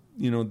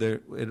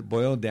 it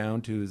boiled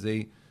down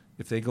to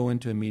if they go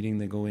into a meeting,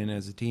 they go in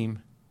as a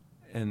team,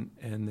 and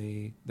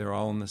they're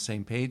all on the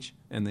same page,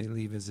 and they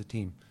leave as a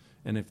team.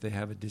 And if they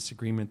have a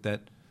disagreement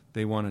that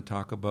they want to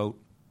talk about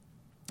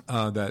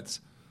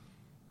that's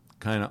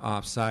kind of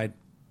offside,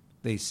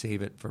 they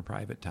save it for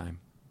private time.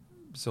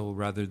 So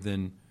rather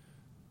than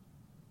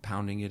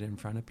pounding it in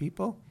front of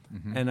people.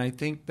 Mm-hmm. And I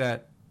think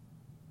that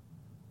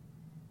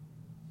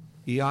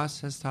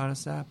EOS has taught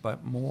us that,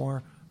 but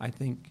more, I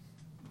think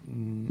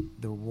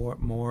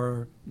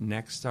more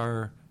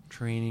Nexstar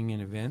training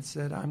and events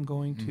that I'm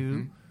going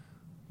to,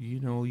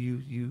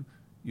 you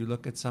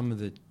look at some of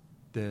the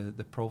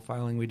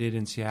profiling we did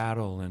in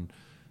Seattle and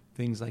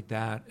things like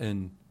that,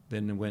 and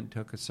then I went and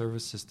took a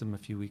service system a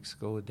few weeks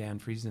ago with Dan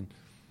Friesen,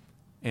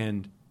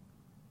 and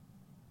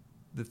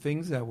the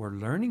things that we're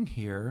learning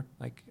here,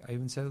 like I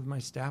even said with my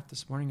staff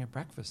this morning at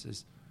breakfast,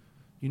 is,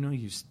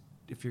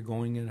 if you're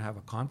going in to have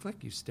a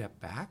conflict, you step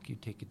back, you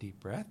take a deep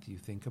breath, you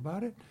think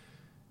about it,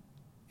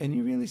 and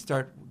you really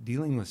start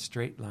dealing with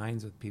straight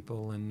lines with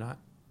people and not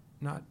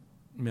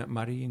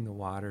muddying the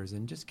waters,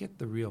 and just get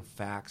the real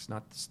facts,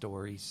 not the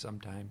stories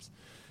sometimes.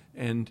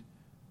 And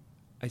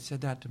I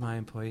said that to my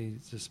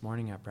employees this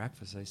morning at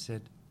breakfast. I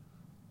said,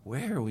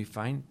 where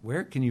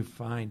can you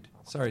find,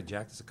 sorry,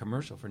 Jack, it's a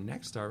commercial for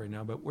Nexstar right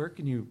now, but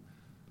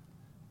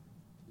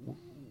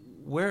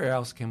where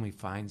else can we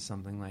find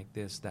something like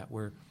this, that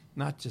we're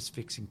not just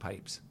fixing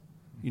pipes?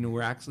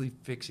 We're actually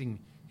fixing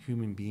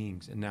human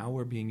beings. And now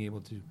we're being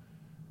able to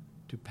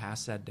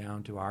pass that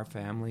down to our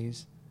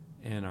families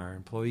and our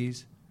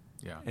employees.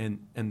 Yeah. And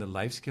the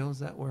life skills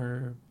that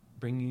we're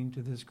bringing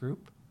to this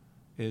group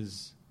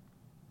is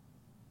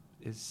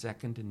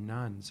second to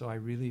none. So I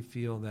really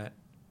feel that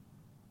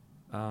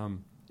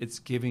it's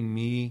giving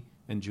me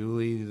and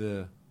Julie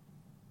the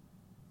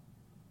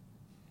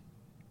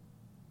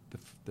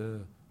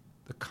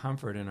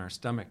comfort in our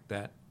stomach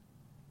that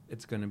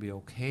it's going to be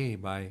okay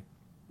by,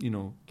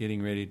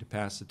 getting ready to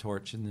pass the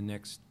torch in the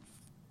next,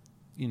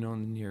 in the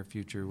near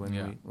future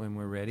when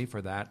we're ready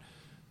for that,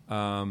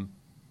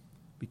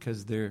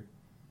 because the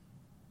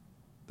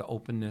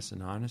openness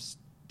and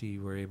honesty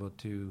we're able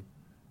to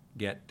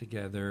get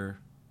together,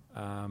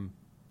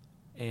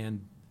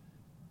 and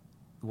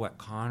what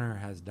Connor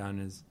has done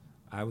is,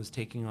 I was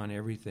taking on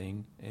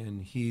everything,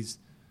 and he's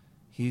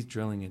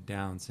drilling it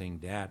down, saying,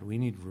 Dad, we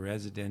need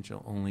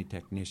residential only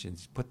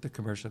technicians. Put the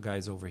commercial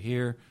guys over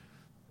here,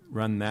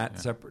 run that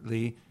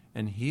separately,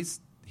 and he's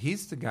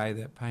the guy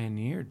that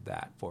pioneered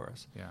that for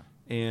us. Yeah.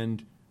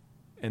 And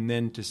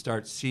then to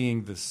start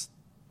seeing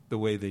the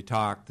way they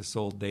talk, the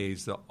sold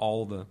days,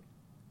 all the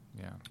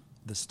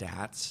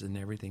stats and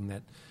everything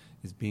that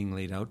is being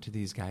laid out to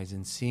these guys,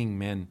 and seeing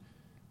men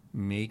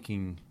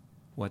making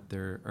what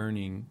they're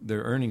earning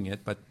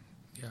it, but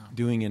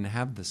doing it, and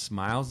have the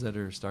smiles that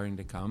are starting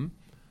to come,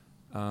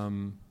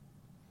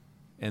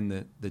 and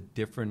the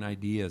different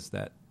ideas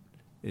that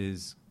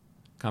is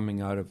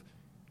coming out of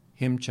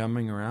him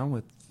chumming around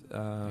with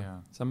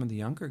some of the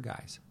younger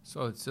guys.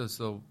 So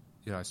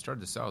I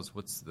started this out as,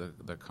 what's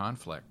the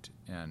conflict,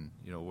 and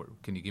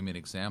can you give me an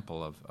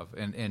example of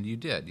and you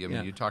did.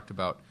 You talked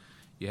about,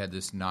 you had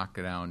this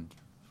knockdown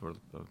for,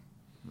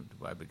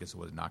 I guess it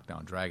was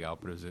knockdown drag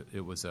out, but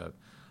it was a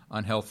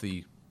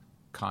unhealthy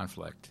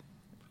conflict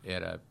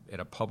at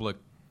a public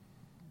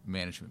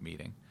management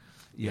meeting.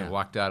 You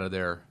walked out of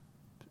there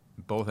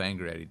both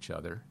angry at each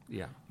other.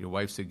 Yeah. Your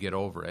wife said, get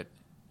over it.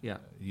 Yeah.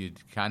 You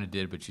kind of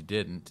did, but you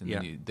didn't.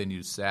 And then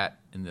you sat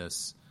in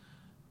this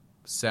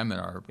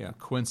seminar. Yeah.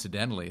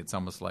 Coincidentally, it's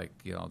almost like,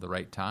 the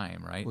right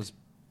time, right? It was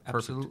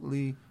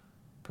absolutely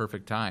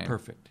perfect time.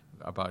 Perfect.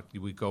 About,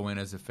 we go in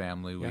as a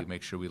family, we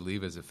make sure we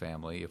leave as a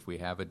family. If we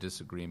have a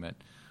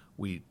disagreement,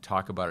 we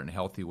talk about it in a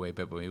healthy way,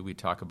 but maybe we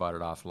talk about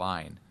it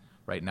offline,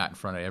 right? Not in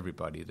front of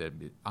everybody. That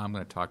I'm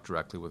going to talk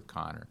directly with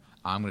Connor.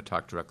 I'm going to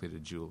talk directly to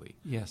Julie.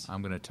 Yes.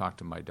 I'm going to talk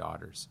to my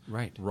daughters.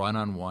 Right.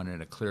 One-on-one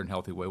in a clear and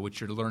healthy way,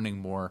 which you're learning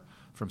more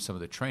from some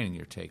of the training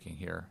you're taking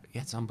here.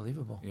 Yeah, it's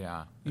unbelievable.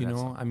 Yeah.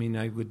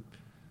 I would,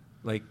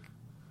 like,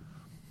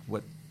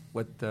 what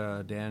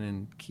Dan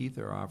and Keith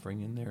are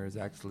offering in there is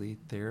actually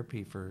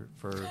therapy for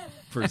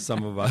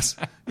some of us.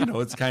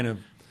 It's kind of,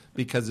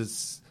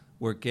 because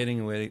we're getting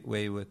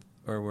away with,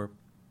 or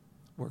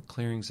we're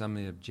clearing some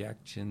of the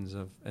objections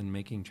and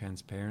making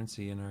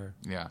transparency in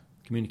our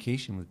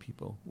communication with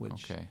people.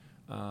 Which,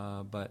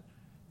 but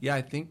yeah,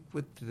 I think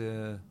with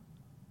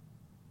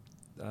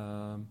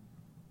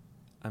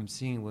I'm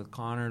seeing with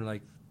Connor,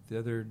 like the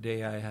other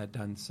day I had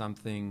done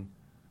something.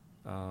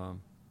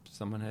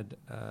 Someone had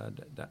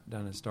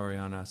done a story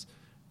on us,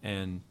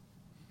 and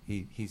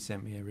he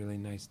sent me a really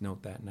nice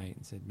note that night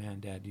and said, "Man,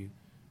 Dad, you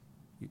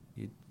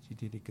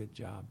did a good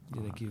job.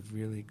 Like, you've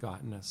really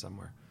gotten us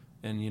somewhere."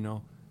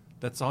 And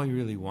that's all you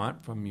really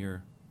want from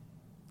your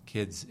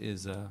kids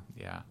is a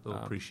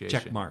little appreciation,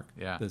 check mark.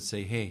 Yeah, that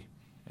say, "Hey,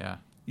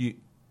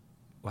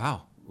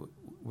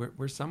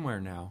 we're somewhere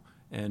now,"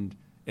 and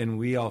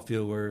we all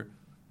feel we're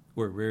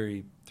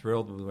very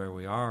thrilled with where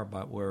we are,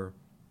 but we're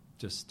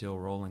just still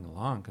rolling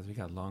along because we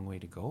got a long way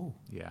to go.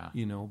 Yeah.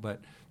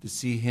 But to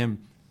see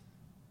him,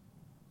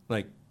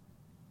 like,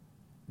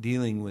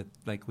 dealing with,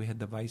 like, we had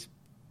the vice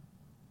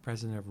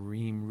president of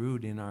Ream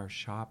Root in our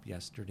shop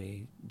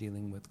yesterday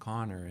dealing with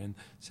Connor and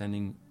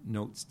sending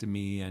notes to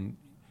me and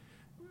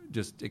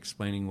just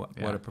explaining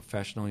what a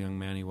professional young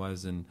man he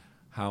was, and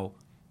how,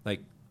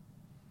 like,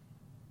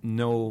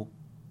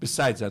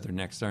 besides other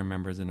Nexstar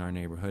members in our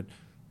neighborhood,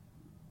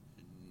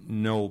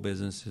 no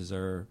businesses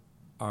are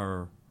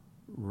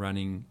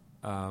running,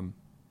 and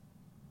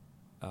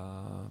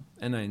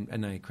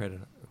I credit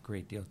a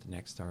great deal to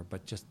Nexstar,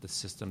 but just the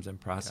systems and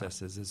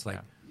processes is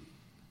like,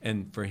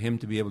 and for him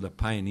to be able to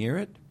pioneer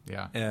it,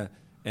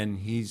 and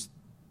he's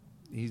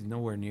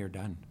nowhere near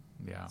done.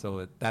 Yeah.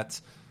 So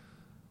that's,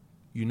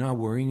 you're not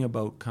worrying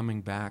about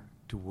coming back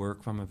to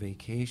work from a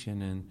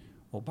vacation and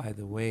oh, by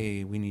the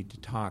way, we need to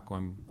talk.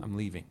 I'm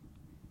leaving.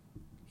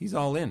 He's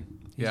all in.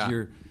 He's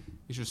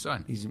He's your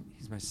son. He's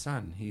my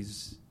son.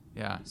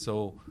 Yeah.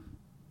 So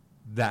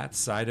that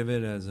side of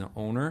it as an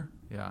owner,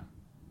 Yeah.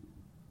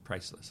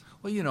 priceless.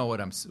 Well, you know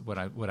what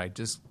I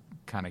just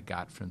kind of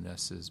got from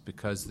this is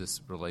because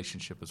this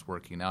relationship is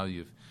working now.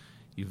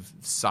 You've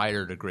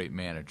sired a great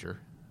manager,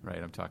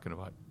 right? I'm talking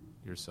about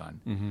your son,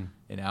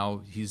 and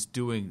now he's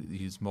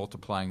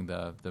multiplying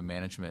the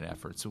management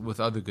efforts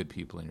with other good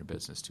people in your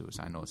business too.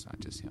 So I know it's not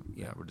just him.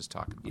 Yeah, we're just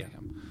talking about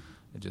him.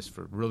 And just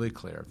for really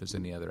clear, if there's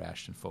any other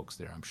Ashton folks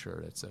there, I'm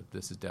sure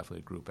this is definitely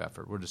a group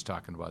effort. We're just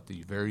talking about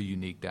the very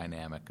unique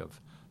dynamic of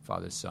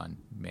father, son,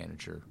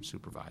 manager,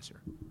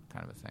 supervisor,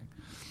 kind of a thing.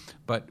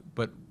 But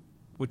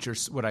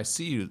what I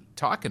see you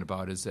talking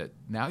about is that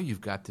now you've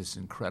got this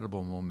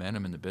incredible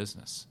momentum in the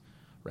business,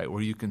 right?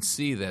 Where you can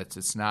see that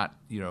it's not,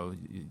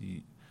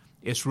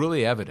 it's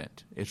really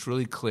evident. It's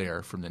really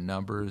clear from the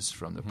numbers,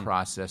 from the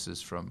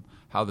processes, from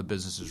how the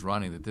business is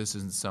running that this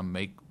isn't some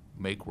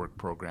make work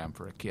program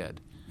for a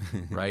kid,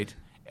 right?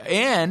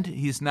 And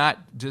he's not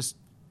just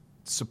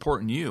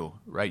supporting you,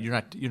 right? You're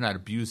not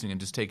abusing and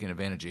just taking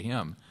advantage of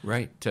him,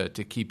 right? To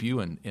keep you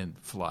in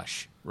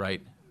flush,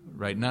 right?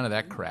 Right? None of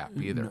that crap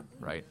either, No.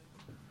 right?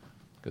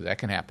 Because that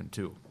can happen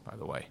too, by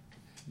the way.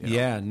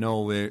 Yeah,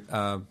 no,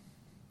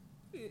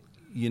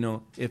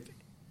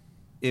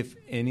 if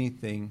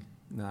anything,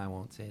 no, I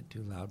won't say it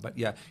too loud, but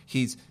yeah,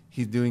 he's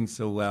doing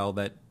so well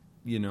that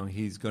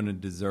he's going to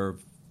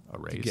deserve a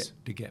raise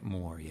to get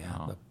more.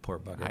 Yeah, the poor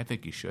bugger. I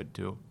think you should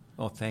too.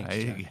 Oh, thanks.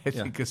 I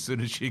think as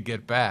soon as you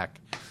get back,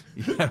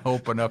 you got to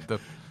open up the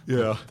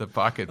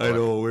pocketbook. I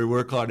know. We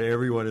work on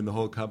everyone in the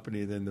whole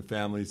company. Then the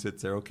family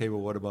sits there. Okay,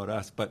 well, what about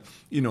us? But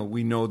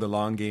we know the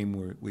long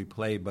game we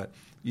play. But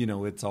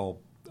it's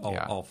all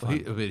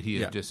fun.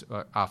 He just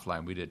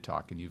offline. We did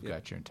talk, and you've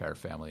got your entire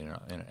family in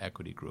an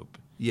equity group.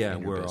 Yeah,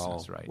 in your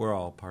business, right? We're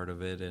all part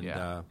of it,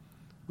 and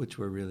which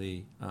we're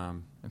really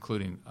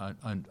including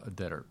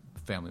that are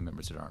family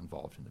members that are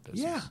involved in the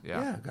business.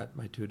 Yeah. Got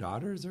my 2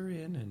 daughters are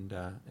in, and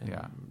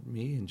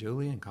me and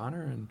Julie and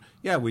Connor, and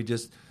we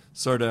just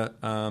sort of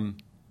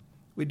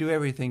we do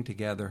everything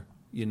together,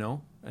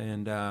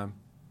 and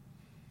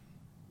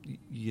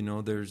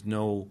there's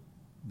no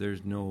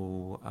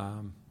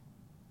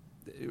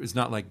it's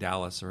not like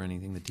Dallas or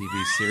anything, the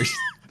TV series.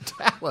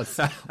 Dallas.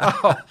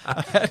 Oh,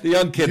 the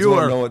young kids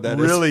won't know what that is.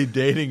 You are really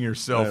dating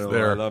yourself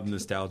there. I love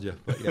nostalgia,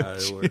 but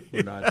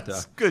we're not.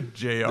 That's good,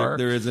 JR.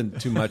 There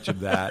isn't too much of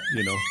that,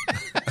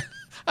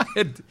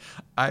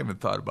 I haven't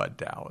thought about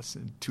Dallas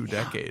in 2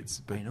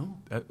 decades. But I know.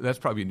 That's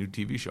probably a new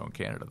TV show in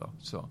Canada, though.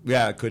 So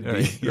yeah, it could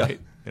be. Right?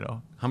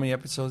 How many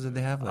episodes did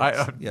they have?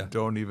 I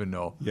don't even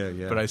know.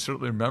 Yeah. But I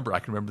certainly remember. I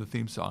can remember the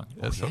theme song.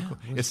 That's so cool.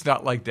 It's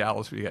not like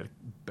Dallas where you got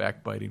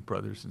backbiting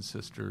brothers and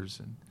sisters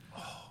and.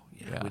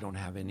 We don't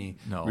have any.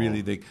 No.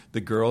 Really,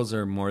 the girls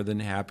are more than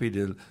happy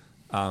to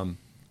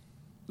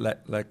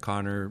let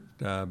Connor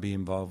be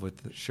involved with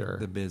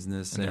the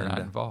business. And they're not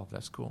involved.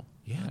 That's cool.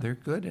 Yeah, they're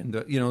good.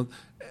 And,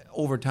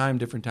 over time,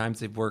 different times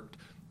they've worked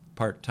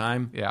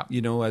part-time,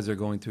 as they're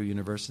going through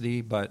university.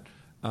 But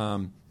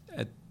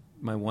at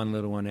my one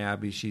little one,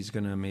 Abby, she's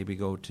going to maybe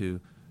go to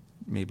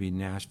maybe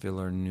Nashville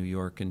or New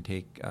York and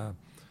take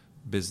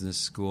business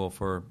school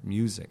for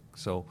music.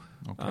 So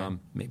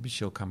maybe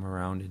she'll come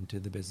around into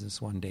the business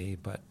one day,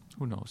 but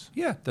who knows?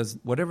 Yeah, does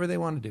whatever they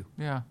want to do.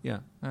 Yeah.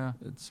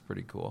 It's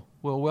pretty cool.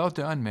 Well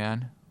done,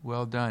 man.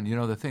 Well done.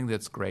 The thing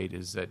that's great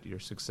is that your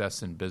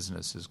success in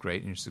business is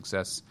great, and your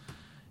success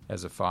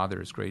as a father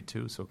is great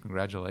too. So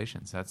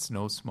congratulations. That's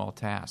no small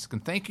task.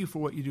 And thank you for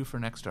what you do for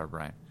Nexstar,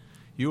 Brian.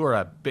 You are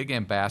a big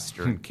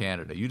ambassador in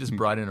Canada. You just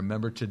brought in a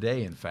member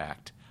today, in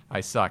fact.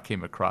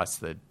 Came across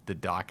the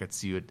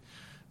dockets. You had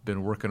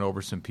been working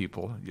over some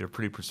people. You're a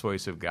pretty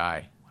persuasive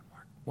guy.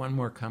 One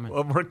more coming.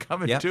 One more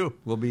coming too.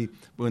 We'll be,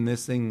 when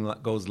this thing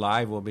goes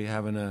live, we'll be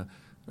having a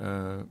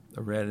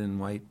red and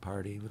white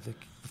party with the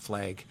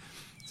flag.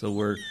 So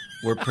we're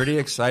pretty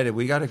excited.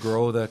 We got to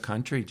grow the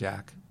country,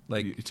 Jack.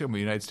 Like you talking about the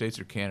United States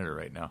or Canada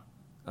right now?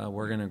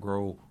 We're gonna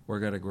grow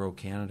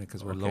Canada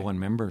because we're low on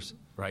members.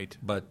 Right.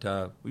 But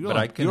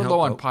you're low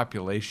on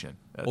population.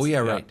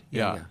 Right.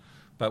 Yeah.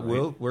 But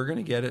we're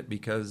gonna get it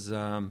because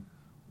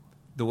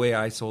the way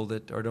I sold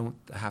it, or don't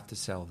have to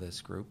sell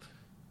this group,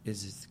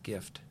 is it's a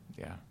gift.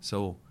 Yeah.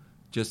 So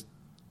just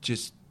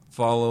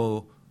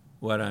follow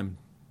what I'm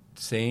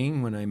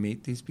saying when I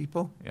meet these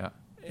people. Yeah.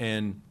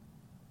 And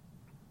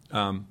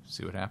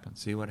see what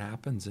happens.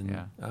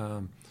 And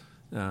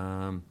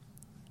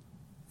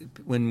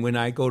when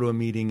I go to a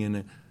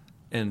meeting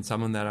and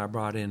someone that I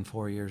brought in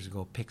 4 years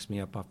ago picks me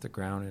up off the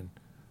ground and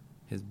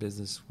his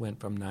business went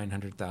from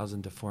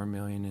 $900,000 to $4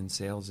 million in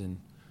sales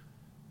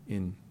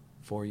in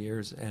 4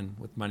 years, and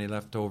with money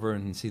left over,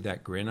 and see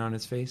that grin on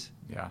his face.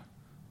 Yeah,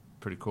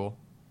 pretty cool.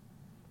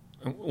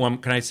 Can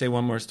I say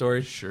one more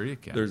story? Sure, you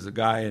can. There's a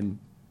guy in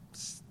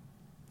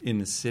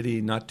the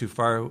city not too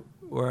far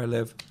where I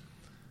live.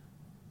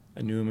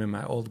 I knew him in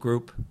my old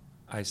group.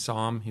 I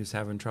saw him. He was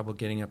having trouble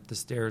getting up the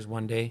stairs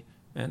one day,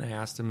 and I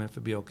asked him if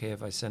it'd be okay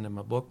if I send him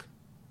a book.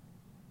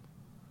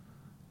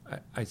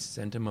 I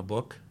sent him a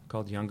book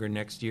called Younger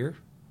Next Year.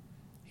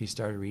 He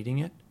started reading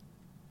it.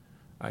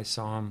 I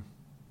saw him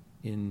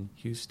in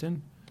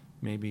Houston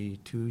maybe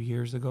 2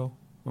 years ago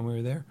when we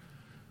were there.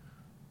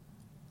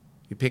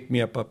 He picked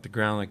me up the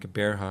ground like a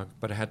bear hug,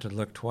 but I had to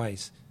look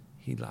twice.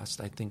 He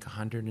lost, I think,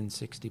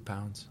 160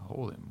 pounds.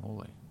 Holy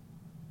moly.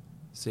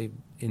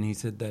 And he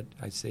said that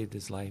I saved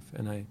his life.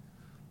 And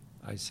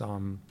I saw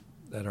him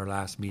at our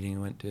last meeting.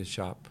 I went to his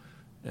shop.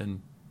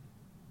 And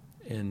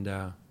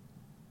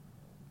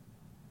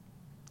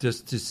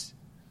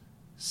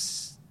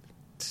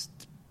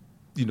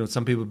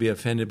some people be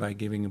offended by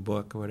giving a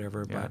book or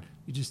whatever, but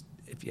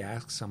if you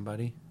ask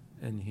somebody,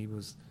 and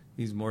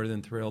he's more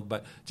than thrilled,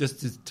 but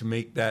just to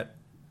make that,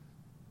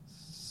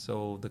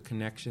 so the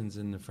connections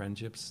and the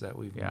friendships that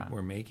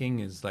we're making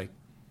is like,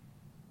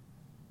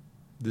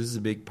 this is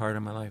a big part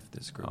of my life,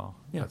 this group. Oh,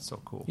 that's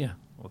so cool. Yeah.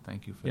 Well,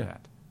 thank you for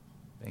that.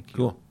 Thank you.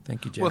 Cool.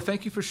 Thank you, Jeff. Well,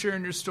 thank you for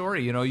sharing your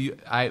story.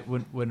 When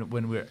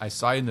I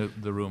saw you in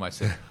the room, I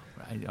said,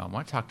 I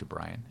want to talk to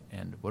Brian,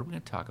 and what are we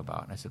going to talk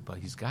about? And I said,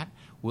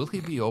 will he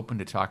be open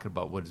to talking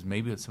about what is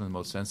maybe some of the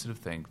most sensitive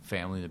thing,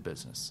 family and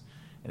business?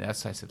 And I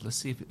said, let's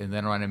see. And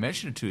then when I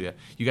mentioned it to you,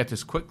 you got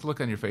this quick look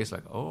on your face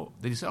like, oh.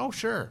 Then you said, oh,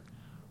 sure.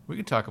 We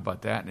can talk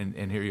about that,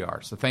 and here you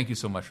are. So thank you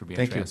so much for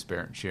being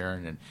transparent and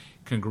sharing. And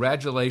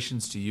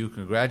congratulations to you.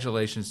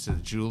 Congratulations to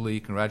Julie.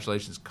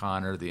 Congratulations,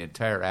 Connor, the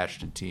entire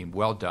Ashton team.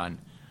 Well done.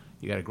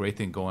 You got a great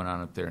thing going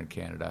on up there in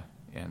Canada,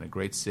 and a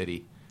great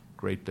city,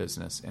 great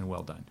business, and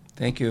well done.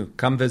 Thank you.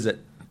 Come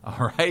visit.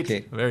 All right.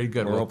 Okay. Very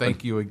good. We're well, open.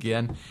 Thank you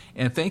again.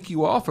 And thank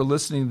you all for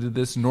listening to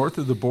this North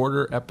of the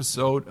Border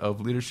episode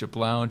of Leadership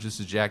Lounge. This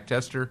is Jack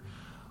Tester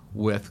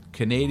with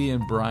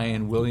Canadian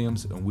Brian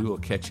Williams, and we will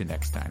catch you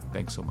next time.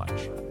 Thanks so much.